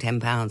the same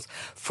 10 pounds.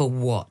 For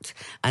what?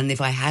 And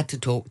if I had to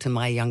talk to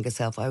my younger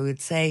self, I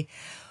would say,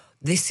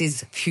 this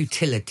is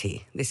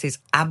futility. This is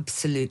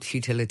absolute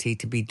futility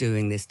to be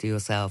doing this to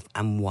yourself.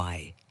 And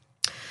why?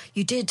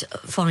 You did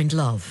find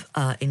love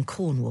in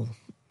Cornwall.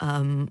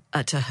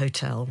 At a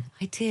hotel.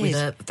 I did. With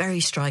a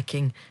very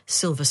striking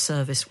silver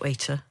service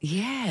waiter.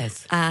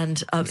 Yes.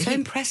 And I'm so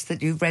impressed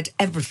that you've read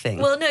everything.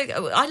 Well, no,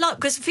 I like,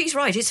 because he's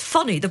right, it's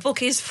funny. The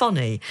book is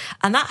funny.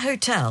 And that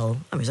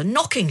hotel, it was a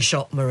knocking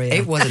shot, Maria.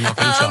 It was a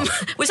knocking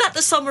shot. Was that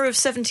the summer of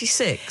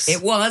 76?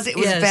 It was. It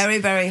was very,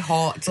 very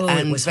hot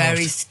and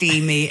very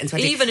steamy. And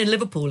sweaty. Even in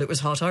Liverpool, it was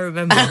hot, I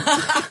remember.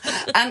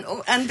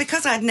 and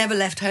because I'd never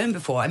left home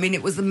before, I mean,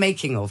 it was the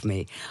making of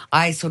me.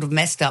 I sort of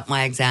messed up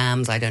my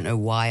exams. I don't know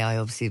why. I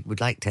obviously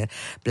would like to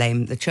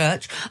blame the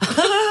church.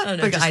 Oh,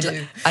 no,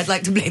 I'd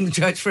like to blame the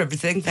church for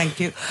everything, thank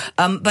you.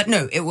 But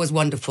no, it was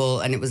wonderful,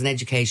 and it was an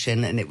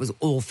education, and it was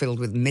all filled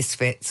with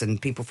misfits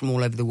and people from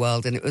all over the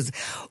world, and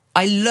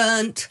I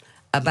learnt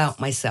about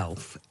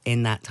myself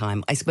in that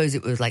time. I suppose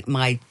it was like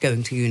my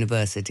going to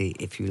university,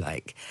 if you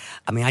like.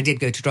 I mean, I did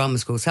go to drama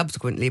school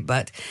subsequently,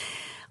 but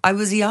I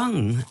was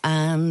young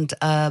and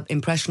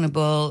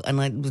impressionable,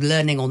 and I was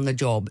learning on the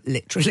job,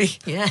 literally.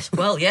 Yes,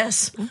 well,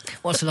 yes.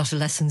 What a lot of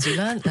lessons you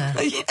learnt there.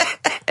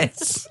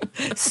 Yes,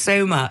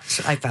 so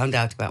much I found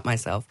out about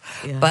myself.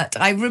 Yeah. But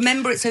I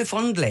remember it so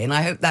fondly, and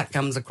I hope that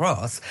comes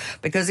across,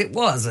 because it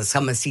was a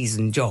summer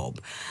season job.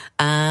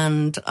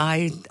 And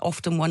I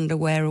often wonder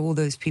where all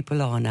those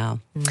people are now.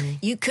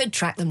 You could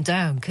track them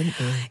down, couldn't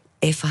you?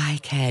 If I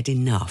cared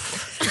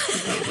enough.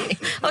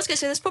 I was going to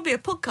say, there's probably a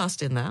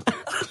podcast in that.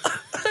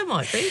 There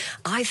might be.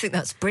 I think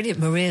that's brilliant,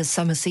 Maria's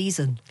summer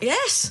season.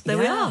 Yes, there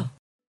we are.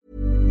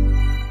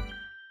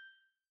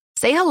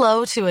 Say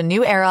hello to a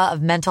new era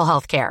of mental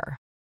health care.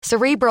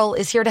 Cerebral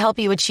is here to help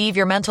you achieve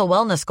your mental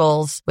wellness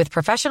goals with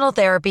professional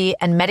therapy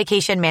and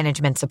medication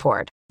management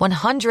support.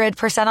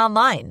 100%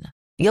 online.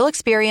 You'll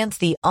experience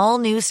the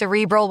all-new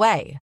Cerebral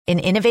Way, an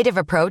innovative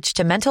approach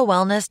to mental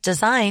wellness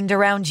designed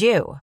around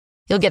you.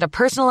 You'll get a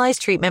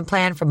personalized treatment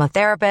plan from a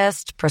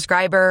therapist,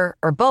 prescriber,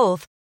 or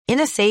both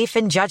in a safe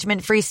and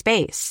judgment-free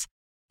space.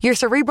 Your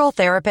Cerebral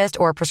therapist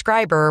or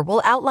prescriber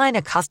will outline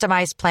a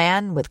customized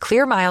plan with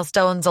clear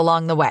milestones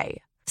along the way,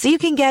 so you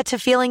can get to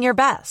feeling your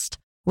best.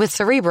 With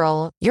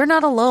Cerebral, you're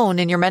not alone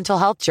in your mental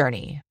health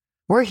journey.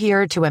 We're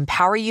here to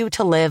empower you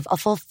to live a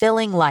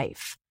fulfilling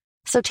life.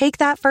 So take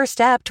that first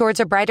step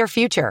towards a brighter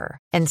future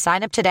and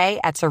sign up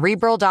today at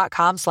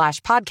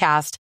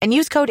Cerebral.com/podcast and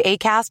use code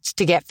ACAST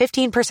to get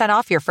 15%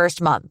 off your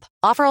first month.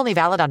 Offer only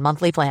valid on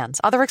monthly plans.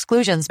 Other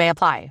exclusions may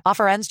apply.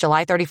 Offer ends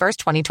July 31st,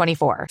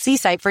 2024. See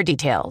site for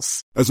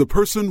details. As a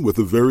person with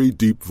a very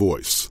deep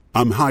voice,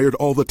 I'm hired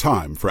all the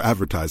time for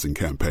advertising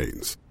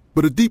campaigns.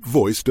 But a deep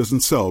voice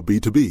doesn't sell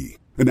B2B,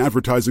 and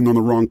advertising on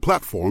the wrong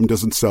platform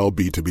doesn't sell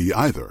B2B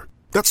either.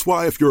 That's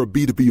why if you're a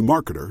B2B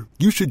marketer,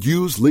 you should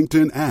use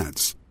LinkedIn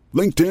ads.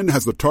 LinkedIn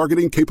has the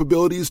targeting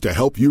capabilities to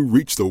help you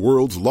reach the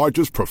world's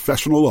largest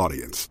professional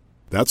audience.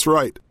 That's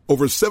right,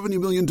 over 70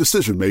 million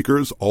decision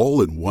makers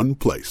all in one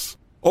place.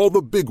 All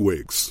the big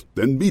wigs,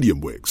 then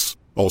medium wigs,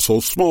 also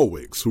small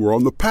wigs who are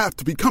on the path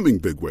to becoming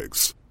big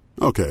wigs.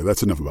 Okay,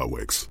 that's enough about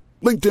wigs.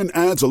 LinkedIn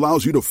ads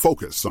allows you to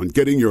focus on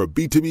getting your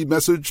B2B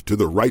message to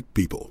the right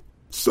people.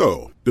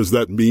 So, does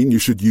that mean you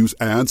should use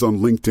ads on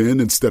LinkedIn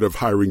instead of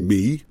hiring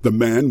me, the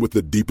man with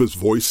the deepest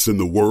voice in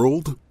the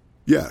world?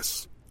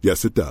 Yes.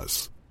 Yes, it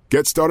does.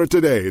 Get started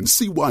today and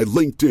see why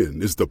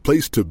LinkedIn is the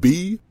place to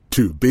be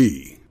to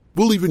be.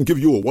 We'll even give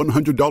you a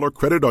 $100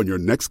 credit on your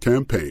next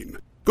campaign.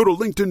 Go to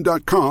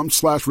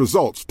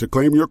linkedin.com/results to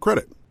claim your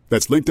credit.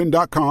 That's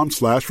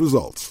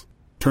linkedin.com/results.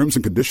 Terms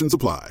and conditions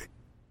apply.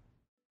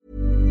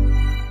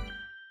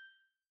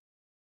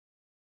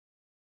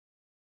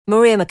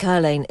 Maria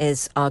McErlane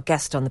is our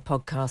guest on the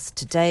podcast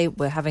today.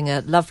 We're having a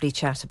lovely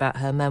chat about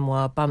her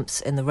memoir, Bumps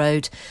in the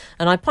Road.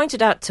 And I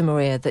pointed out to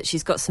Maria that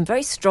she's got some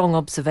very strong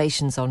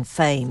observations on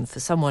fame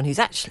for someone who's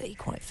actually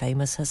quite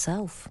famous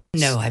herself.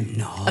 No, I'm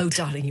not. Oh,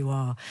 darling, you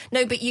are.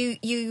 No, but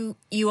you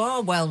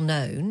are well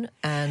known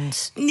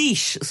and...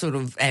 Niche sort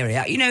of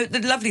area. You know,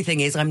 the lovely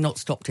thing is I'm not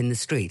stopped in the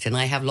street, and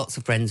I have lots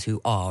of friends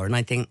who are, and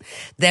I think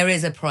there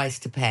is a price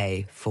to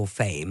pay for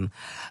fame.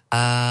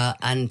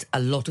 And a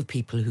lot of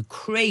people who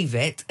crave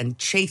it and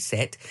chase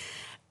it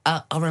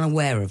are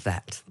unaware of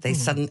that. They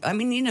suddenly... I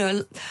mean, you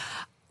know...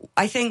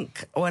 I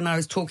think when I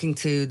was talking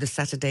to the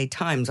Saturday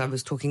Times, I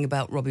was talking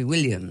about Robbie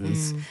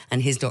Williams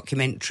and his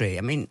documentary.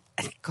 I mean,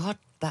 God,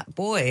 that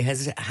boy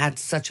has had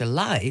such a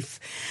life,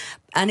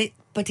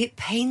 but it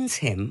pains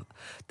him.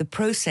 The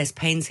process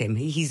pains him.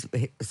 He's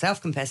a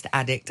self-confessed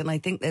addict, and I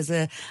think there's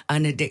an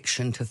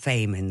addiction to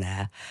fame in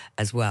there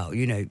as well.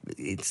 You know,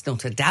 it's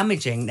not a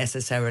damaging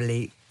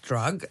necessarily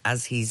drug,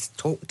 as he's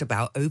talked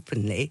about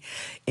openly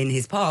in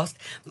his past,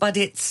 but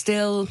it's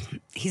still,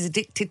 he's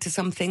addicted to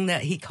something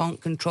that he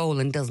can't control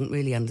and doesn't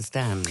really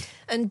understand.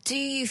 And do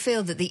you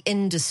feel that the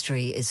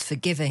industry is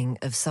forgiving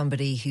of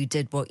somebody who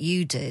did what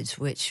you did,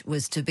 which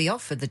was to be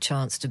offered the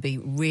chance to be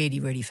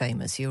really, really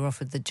famous? You were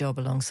offered the job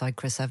alongside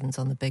Chris Evans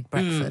on The Big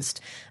Breakfast,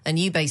 and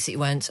you basically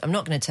went, I'm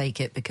not going to take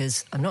it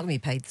because I'm not going to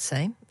be paid the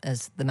same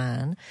as the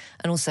man,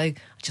 and also I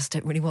just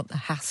don't really want the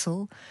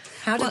hassle.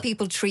 How do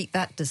people treat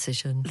that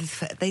decision?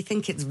 They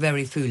think it's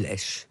very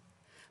foolish.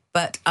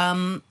 But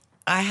I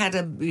had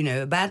a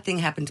bad thing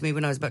happen to me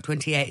when I was about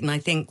 28, and I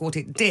think what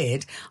it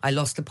did, I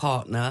lost a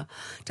partner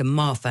to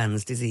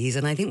Marfan's disease,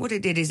 and I think what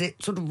it did is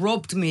it sort of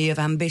robbed me of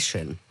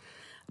ambition,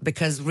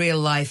 because real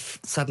life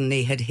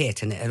suddenly had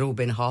hit, and it had all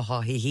been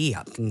ha-ha, he-he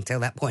up until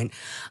that point.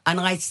 And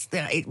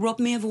it robbed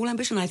me of all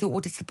ambition. I thought,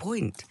 what is the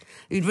point?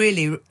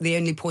 The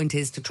only point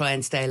is to try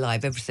and stay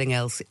alive. Everything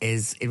else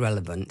is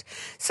irrelevant.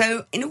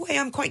 So, in a way,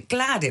 I'm quite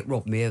glad it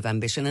robbed me of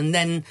ambition. And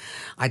then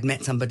I'd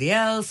met somebody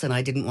else, and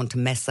I didn't want to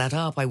mess that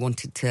up. I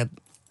wanted to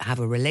have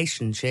a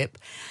relationship.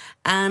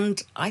 And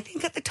I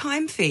think at the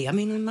time, Fee, I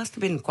mean, I must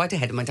have been quite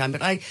ahead of my time,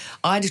 but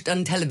I'd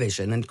done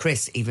television, and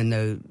Chris, even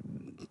though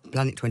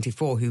Planet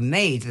 24, who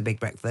made The Big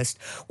Breakfast,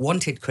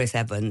 wanted Chris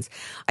Evans.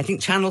 I think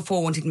Channel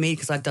 4 wanted me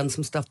because I'd done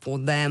some stuff for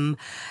them.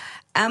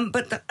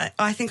 But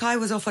I think I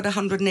was offered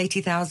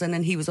 $180,000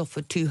 and he was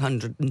offered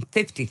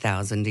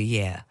 $250,000 a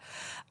year.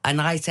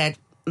 And I said,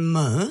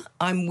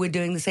 we're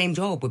doing the same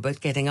job. We're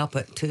both getting up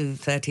at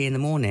 2:30 in the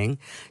morning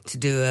to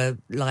do a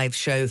live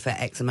show for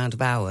X amount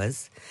of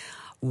hours.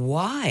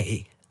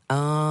 Why?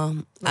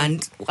 And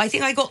I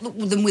think I got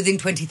them within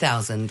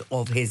 20,000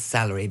 of his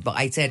salary, but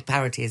I said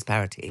parity is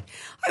parity.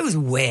 I was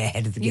way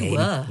ahead of the game. You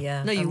were.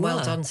 Yeah. No, you were.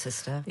 Well done,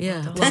 sister.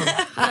 Yeah.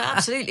 Well,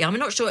 absolutely. I'm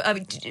not sure. I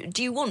mean,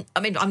 do you want...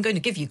 I mean, I'm going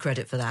to give you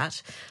credit for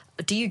that.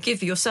 Do you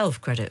give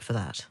yourself credit for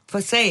that?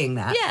 For saying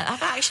that? Yeah,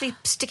 actually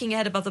sticking your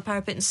head above the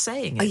parapet and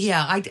saying it.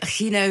 Yeah,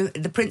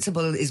 the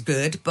principle is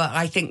good, but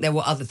I think there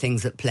were other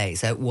things at play,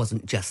 so it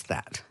wasn't just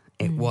that.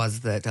 It was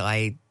that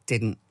I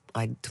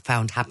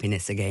found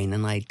happiness again,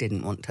 and I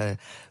didn't want to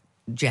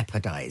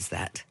jeopardise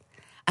that.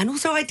 And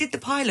also I did the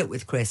pilot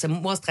with Chris,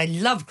 and whilst I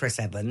love Chris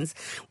Evans,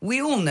 we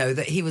all know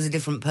that he was a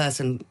different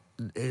person,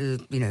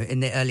 in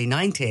the early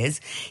 90s.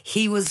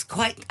 He was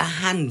quite a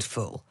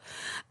handful,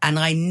 and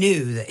I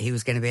knew that he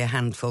was going to be a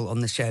handful on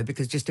the show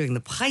because just doing the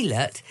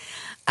pilot,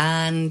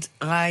 and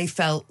I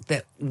felt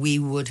that we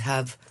would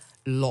have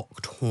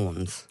locked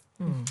horns.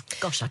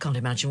 Gosh, I can't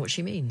imagine what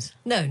she means.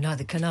 No,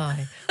 neither can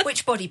I.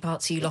 Which body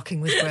parts are you locking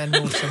with Graham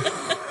Norton?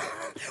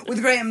 With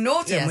Graham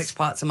Norton, yes. Which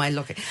parts am I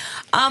looking?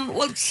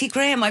 Well, see,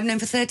 Graham, I've known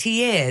for 30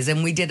 years,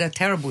 and we did a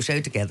terrible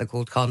show together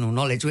called Carnal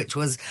Knowledge, which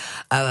was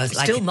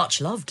still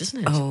much loved,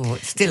 isn't it? Oh,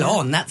 it's still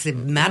on. That's the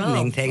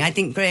maddening thing. I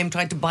think Graham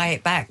tried to buy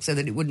it back so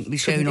that it wouldn't be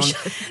shown on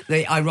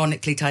the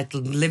ironically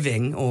titled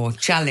Living or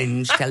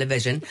Challenge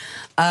television.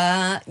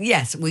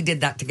 Yes, we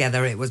did that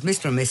together. It was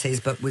Mr. and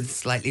Mrs., but with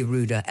slightly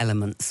ruder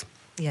elements.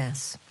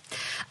 Yes.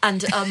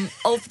 And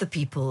of the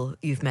people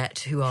you've met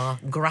who are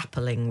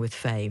grappling with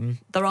fame,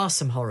 there are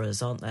some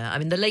horrors, aren't there? I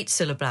mean, the late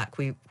Cilla Black,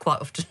 we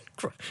quite often...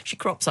 She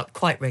crops up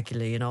quite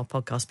regularly in our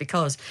podcast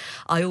because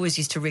I always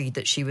used to read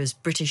that she was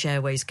British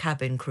Airways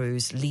cabin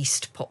crew's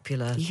least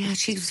popular. Yeah,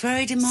 she was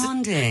very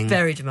demanding.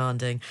 Very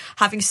demanding.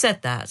 Having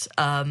said that,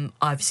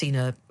 I've seen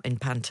her in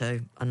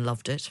Panto and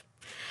loved it.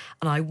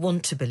 And I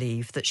want to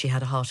believe that she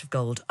had a heart of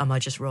gold. Am I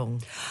just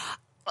wrong?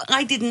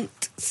 I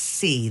didn't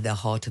see the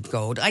heart of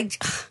gold. I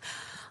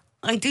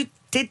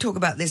did talk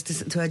about this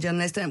to a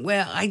journalist,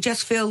 where I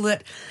just feel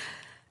that,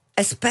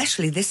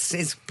 especially this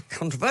is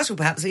controversial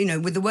perhaps,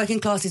 with the working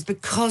classes,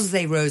 because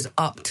they rose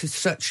up to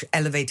such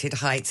elevated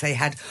heights. They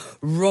had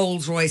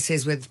Rolls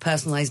Royces with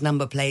personalised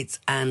number plates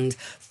and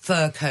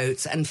fur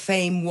coats, and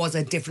fame was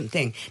a different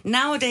thing.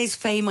 Nowadays,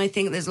 fame, I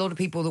think there's a lot of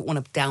people that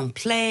want to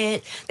downplay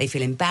it. They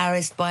feel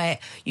embarrassed by it.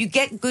 You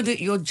get good at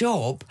your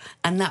job,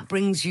 and that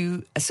brings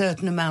you a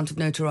certain amount of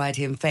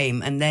notoriety and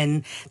fame, and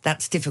then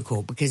that's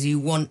difficult because you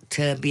want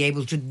to be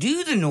able to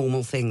do the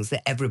normal things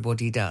that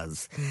everybody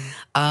does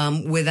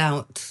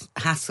without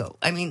hassle.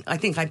 I mean, I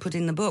think I put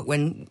in the book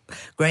when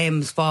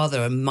Graham's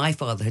father and my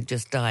father had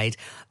just died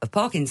of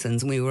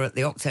Parkinson's, and we were at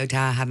the Oxo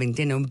Tower having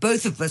dinner, and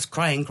both of us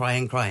crying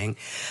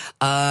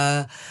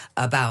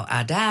about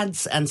our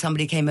dads, and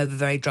somebody came over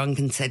very drunk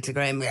and said to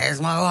Graham,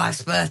 "It's my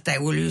wife's birthday,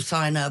 will you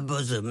sign her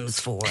bosoms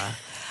for her?"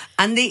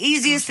 And the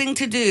easiest thing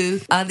to do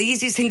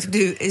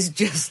is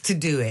just to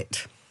do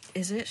it.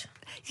 Is it?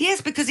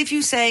 Yes, because if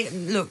you say,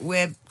 "Look,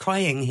 we're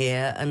crying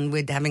here and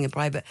we're having a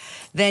private,"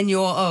 then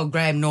you're, "Oh,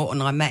 Graham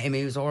Norton, I met him,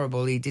 he was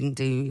horrible, he didn't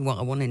do what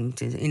I wanted him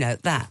to,"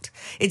 that.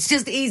 It's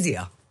just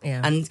easier.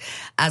 Yeah. And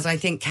as I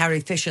think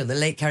the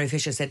late Carrie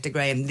Fisher said to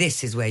Graham,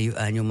 "This is where you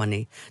earn your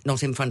money,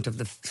 not in front of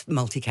the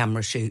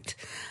multi-camera shoot.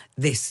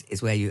 This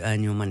is where you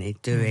earn your money,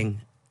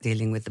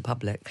 dealing with the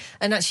public."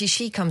 And actually,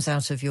 she comes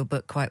out of your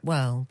book quite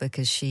well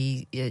because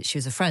she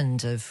was a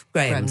friend of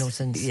Graham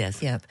Norton's.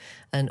 Yes. Yep.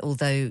 And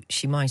although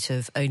she might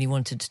have only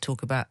wanted to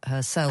talk about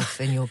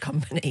herself in your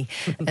company,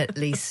 at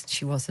least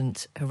she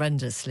wasn't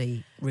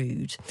horrendously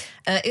rude.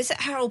 Is it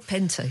Harold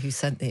Pinter who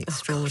sent the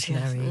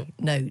extraordinary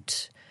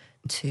note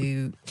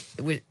to...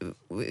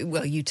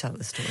 Well, you tell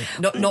the story.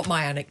 Not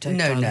my anecdote.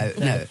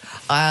 No.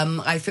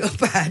 I feel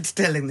bad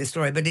telling this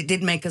story, but it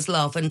did make us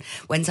laugh. And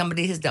when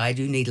somebody has died,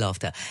 you need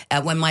laughter.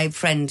 When my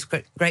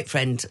great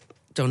friend,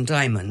 John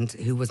Diamond,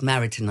 who was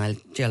married to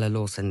Nigella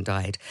Lawson,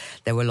 died,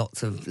 there were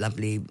lots of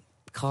lovely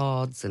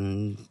cards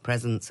and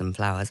presents and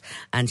flowers,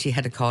 and she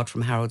had a card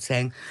from Harold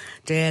saying,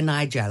 "Dear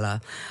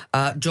Nigella,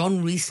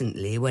 John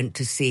recently went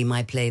to see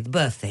my play The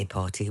Birthday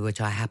Party, which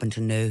I happen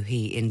to know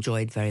he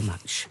enjoyed very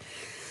much.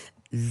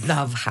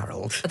 Love,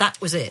 Harold." That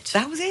was it.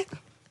 That was it.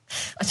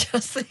 I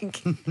just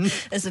think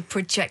as a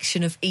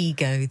projection of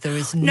ego, there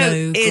is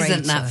no greater.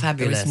 Isn't that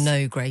fabulous? There is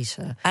no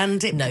greater.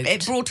 And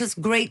it brought us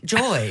great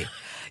joy.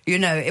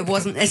 It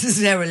wasn't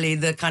necessarily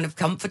the kind of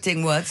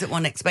comforting words that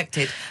one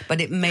expected,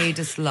 but it made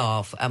us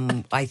laugh,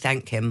 and I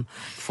thank him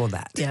for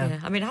that. Yeah.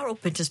 I mean,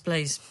 Harold Pinter's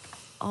plays,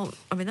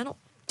 they're not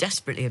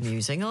desperately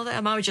amusing, are they?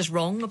 Am I just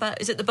wrong about...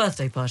 Is it The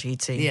Birthday Party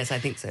he'd seen? Yes, I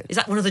think so. Is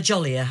that one of the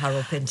jollier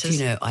Harold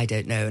Pinters? I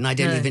don't know, and I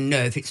don't even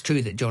know if it's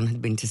true that John had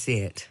been to see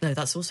it. No,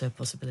 that's also a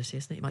possibility,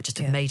 isn't it? You might just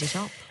have made it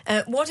up.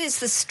 What is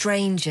the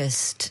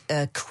strangest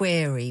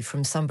query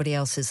from somebody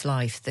else's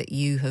life that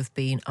you have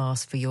been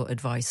asked for your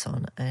advice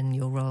on in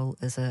your role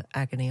as an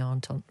agony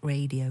aunt on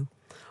radio?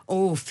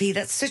 Oh, Fee,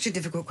 that's such a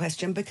difficult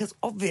question because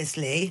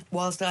obviously,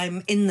 whilst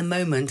I'm in the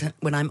moment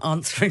when I'm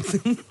answering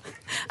them,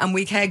 and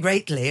we care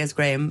greatly, as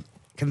Graham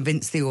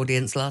convinced the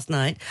audience last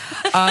night,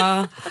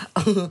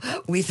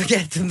 we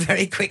forget them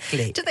very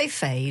quickly. Do they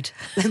fade?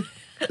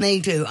 They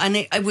do, and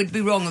it would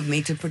be wrong of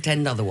me to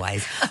pretend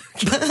otherwise.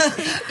 You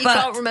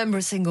can't remember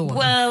a single one.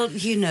 Well,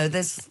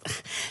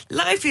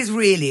 life is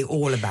really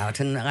all about,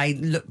 and I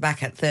look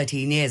back at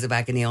 13 years of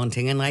agony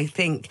aunting, and I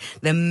think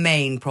the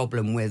main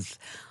problem with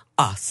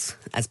us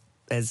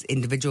as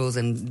individuals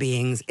and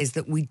beings is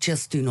that we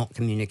just do not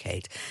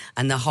communicate.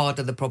 And the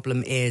harder the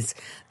problem is,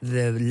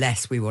 the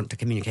less we want to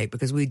communicate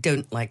because we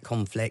don't like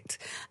conflict.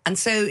 And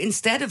so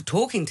instead of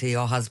talking to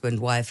your husband,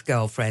 wife,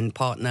 girlfriend,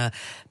 partner,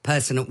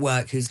 person at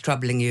work who's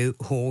troubling you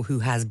or who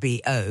has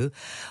BO,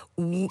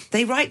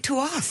 they write to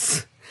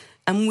us.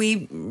 And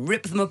we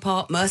rip them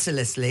apart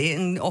mercilessly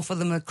and offer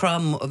them a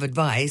crumb of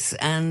advice,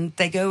 and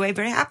they go away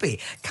very happy.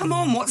 Come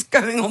on, what's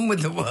going on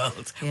with the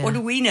world? Yeah. What do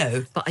we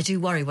know? But I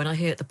do worry when I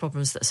hear the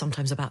problems that are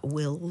sometimes about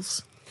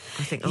wills.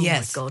 I think,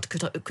 my God,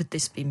 could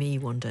this be me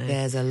one day?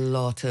 There's a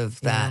lot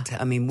of that. Yeah.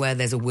 I mean, where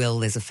there's a will,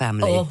 there's a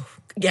family. Oh,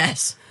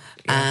 yes.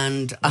 Yeah.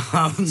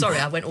 And sorry,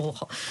 I went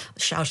all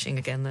shouting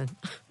again then.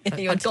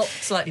 I got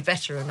slightly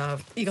better and now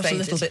you got faded.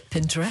 A little bit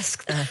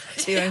Pinterest there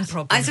to your own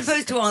problems. I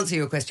suppose to answer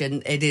your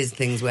question, it is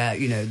things where,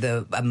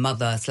 a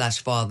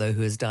mother/father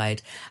who has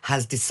died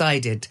has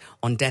decided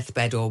on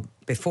deathbed or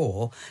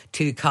before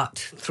to cut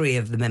 3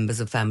 of the members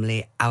of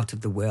family out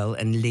of the will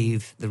and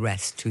leave the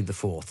rest to the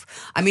 4th.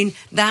 I mean,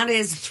 that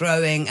is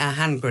throwing a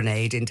hand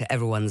grenade into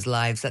everyone's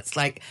lives. That's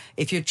like,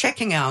 if you're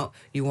checking out,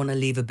 you want to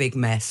leave a big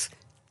mess,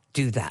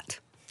 do that.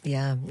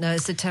 Yeah, no,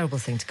 it's a terrible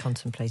thing to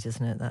contemplate,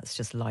 isn't it? That's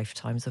just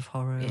lifetimes of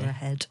horror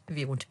ahead. If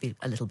you want to be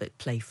a little bit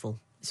playful,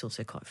 it's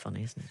also quite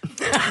funny, isn't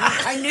it?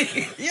 I knew,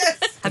 yes.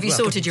 Have you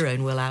sorted your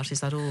own will out?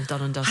 Is that all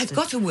done and dusted? I've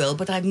got a will,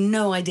 but I've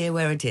no idea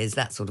where it is,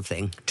 that sort of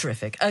thing.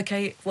 Terrific.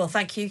 OK, well,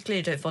 thank you.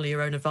 Clearly don't follow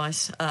your own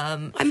advice.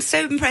 I'm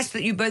so impressed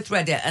that you both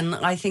read it, and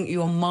I think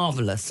you're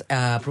marvellous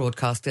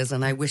broadcasters,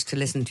 and I wish to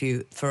listen to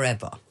you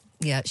forever.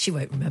 Yeah, she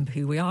won't remember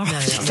who we are. No,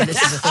 this is the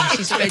thing.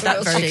 She's made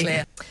that very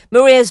clear.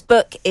 Maria's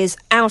book is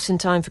out in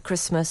time for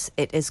Christmas.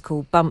 It is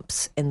called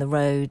Bumps in the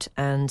Road,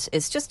 and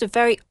it's just a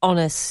very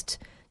honest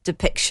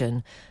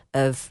depiction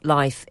of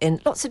life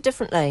in lots of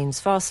different lanes,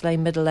 fast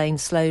lane, middle lane,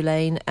 slow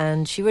lane,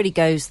 and she really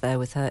goes there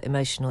with her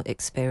emotional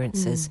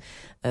experiences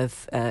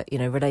of,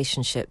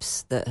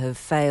 relationships that have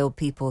failed,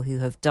 people who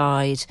have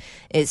died.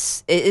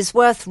 It is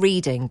worth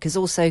reading because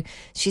also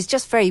she's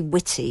just very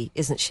witty,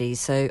 isn't she?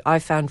 So I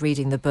found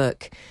reading the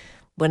book,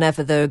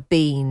 whenever there have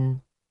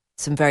been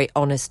some very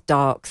honest,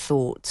 dark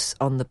thoughts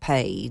on the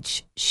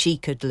page, she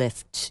could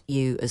lift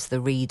you as the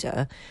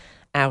reader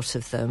out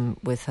of them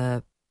with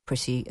her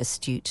pretty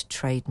astute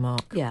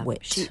trademark wit.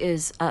 She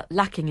is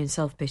lacking in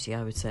self-pity,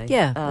 I would say.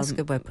 Yeah, that's a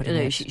good way of putting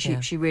it.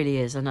 She really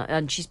is,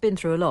 and she's been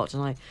through a lot,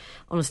 and I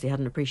honestly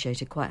hadn't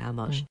appreciated quite how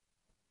much.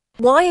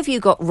 Why have you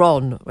got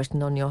Ron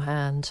written on your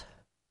hand?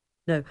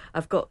 No,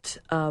 I've got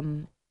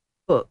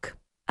book,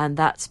 and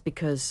that's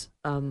because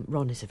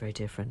Ron is a very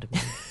dear friend of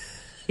mine.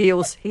 He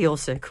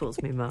also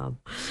calls me Mum.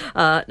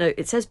 No,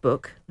 it says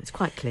book. It's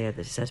quite clear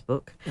that it says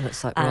book. It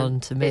looks like Ron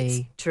to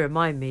me. It's to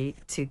remind me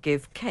to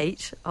give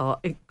Kate, our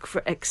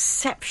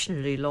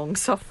exceptionally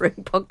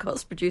long-suffering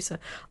podcast producer,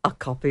 a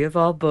copy of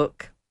our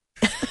book.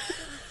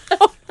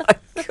 Oh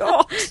my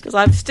God. Because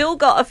I've still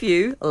got a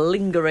few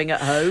lingering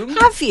at home.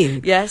 Have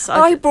you? Yes.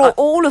 I brought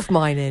all of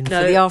mine in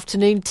for the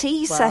afternoon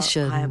tea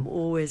session.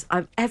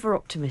 I'm ever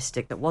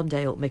optimistic that one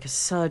day it'll make a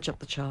surge up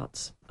the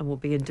charts and will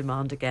be in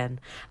demand again.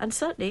 And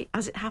certainly,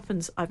 as it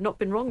happens, I've not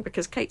been wrong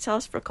because Kate's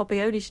asked for a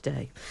copy only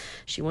today.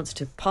 She wants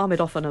to palm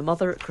it off on her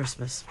mother at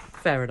Christmas.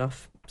 Fair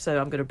enough. So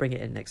I'm going to bring it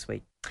in next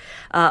week.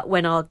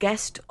 When our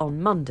guest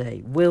on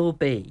Monday will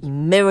be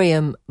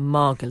Maria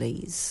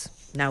McErlane.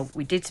 Now,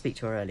 we did speak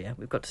to her earlier.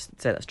 We've got to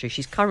say that's true.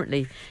 She's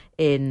currently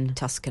in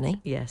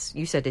Tuscany. Yes,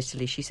 you said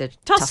Italy. She said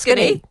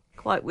Tuscany.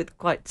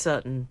 Quite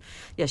certain.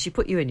 Yeah, she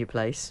put you in your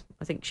place.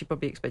 I think she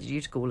probably expected you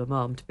to call her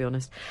Mum, to be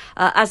honest.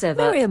 As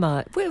ever, Miriam,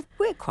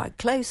 we're quite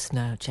close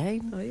now,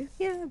 Jane. Are you?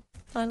 Yeah,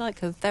 I like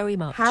her very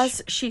much.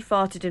 Has she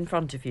farted in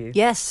front of you?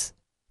 Yes.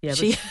 Yeah,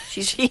 she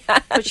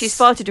has. But she's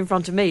farted in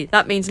front of me.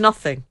 That means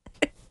nothing.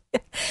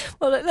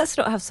 Well, let's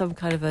not have some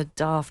kind of a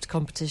daft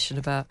competition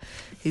about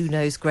who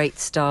knows great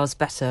stars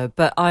better.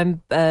 But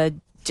I'm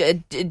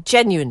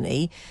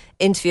genuinely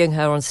interviewing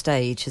her on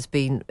stage has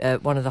been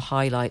one of the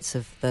highlights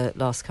of the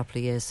last couple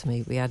of years for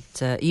me. We had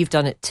you've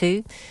done it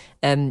too.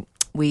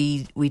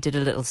 We did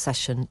a little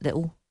session.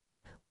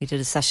 We did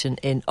a session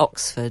in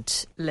Oxford.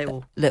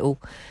 Little.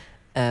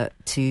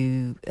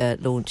 To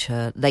launch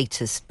her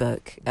latest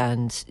book,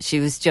 and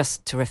she was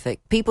just terrific.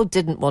 People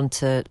didn't want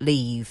to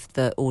leave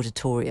the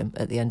auditorium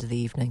at the end of the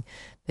evening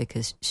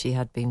because she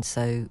had been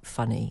so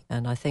funny,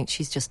 and I think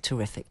she's just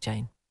terrific,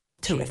 Jane.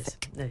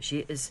 Terrific. She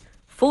is.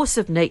 Force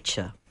of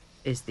nature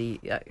is the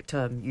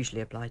term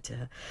usually applied to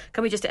her.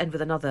 Can we just end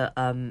with another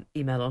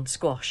email on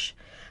squash?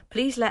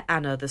 Please let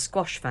Anna, the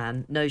squash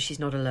fan, know she's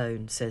not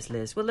alone, says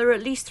Liz. Well, there are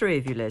at least 3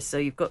 of you, Liz, so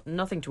you've got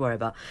nothing to worry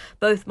about.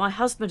 Both my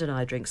husband and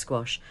I drink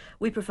squash.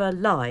 We prefer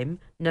lime,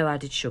 no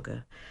added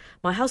sugar.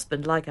 My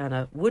husband, like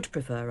Anna, would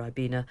prefer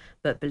Ribena,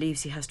 but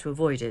believes he has to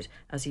avoid it,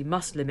 as he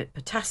must limit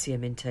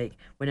potassium intake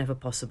whenever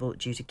possible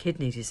due to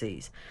kidney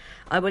disease.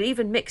 I will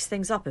even mix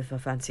things up if I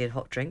fancy a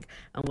hot drink,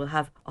 and will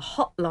have a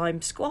hot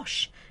lime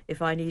squash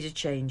if I need a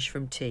change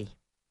from tea.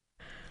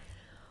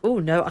 Oh,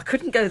 no, I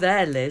couldn't go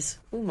there, Liz.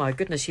 Oh, my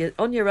goodness, you're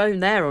on your own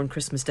there on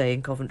Christmas Day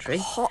in Coventry.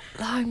 Hot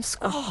lime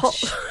squash. A hot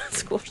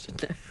squash,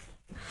 no.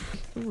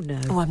 Oh,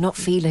 no. Oh, I'm not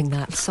feeling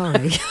that,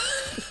 sorry.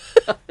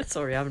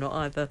 Sorry, I'm not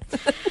either.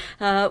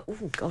 Oh,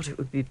 God, it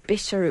would be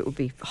bitter, it would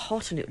be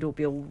hot, and it would all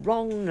be all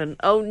wrong. And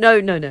oh, no.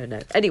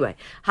 Anyway,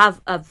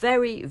 have a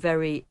very,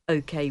 very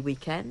okay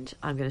weekend.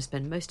 I'm going to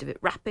spend most of it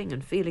rapping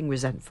and feeling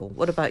resentful.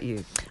 What about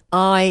you?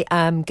 I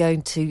am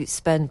going to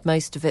spend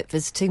most of it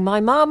visiting my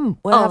mum.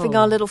 We're having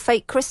our little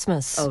fake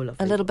Christmas. Oh,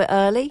 lovely. A little bit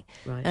early.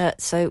 Right.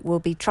 So we'll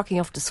be trucking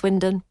off to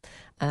Swindon,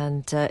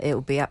 and it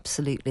will be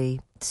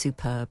absolutely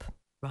superb.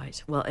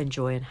 Right, well,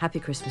 enjoy, and happy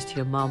Christmas to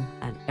your mum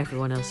and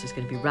everyone else who's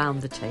going to be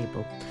round the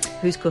table.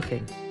 Who's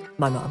cooking?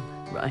 My mum.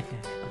 Right, I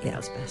think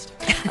that's best.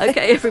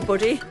 Okay,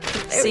 everybody,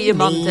 see you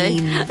Monday.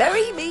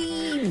 Very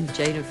mean.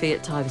 Jane and Fee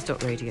at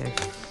times.radio.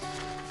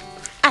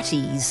 At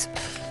ease.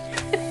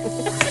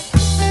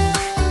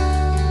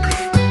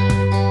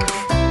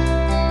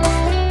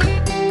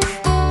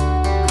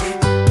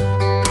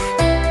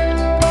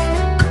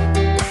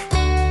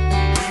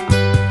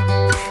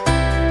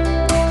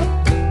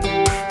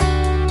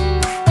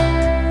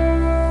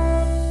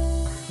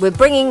 We're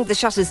bringing the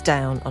shutters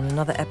down on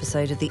another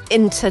episode of the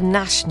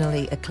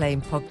internationally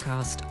acclaimed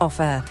podcast Off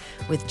Air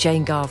with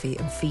Jane Garvey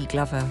and Fee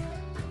Glover.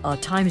 Our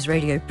Times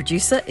Radio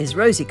producer is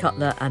Rosie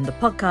Cutler, and the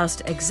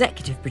podcast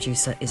executive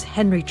producer is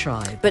Henry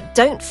Tribe. But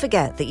don't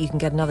forget that you can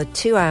get another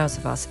 2 hours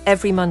of us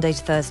every Monday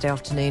to Thursday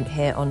afternoon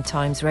here on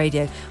Times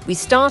Radio. We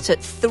start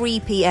at 3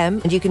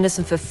 p.m. and you can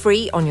listen for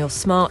free on your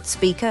smart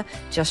speaker.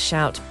 Just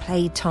shout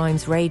Play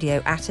Times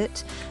Radio at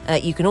it.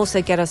 You can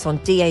also get us on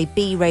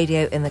DAB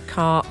radio in the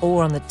car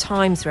or on the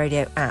Times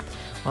Radio app.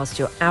 whilst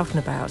you're out and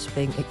about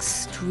being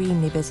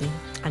extremely busy.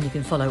 And you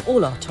can follow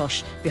all our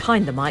tosh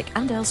behind the mic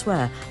and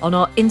elsewhere on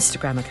our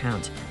Instagram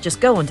account. Just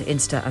go onto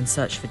Insta and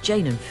search for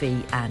Jane and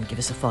Fee and give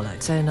us a follow.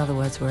 So in other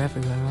words, we're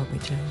everywhere, aren't we,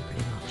 Jane?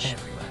 Pretty much.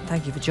 Everywhere.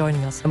 Thank you for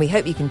joining us. And we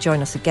hope you can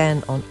join us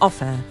again on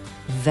Off Air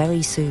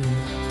very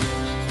soon.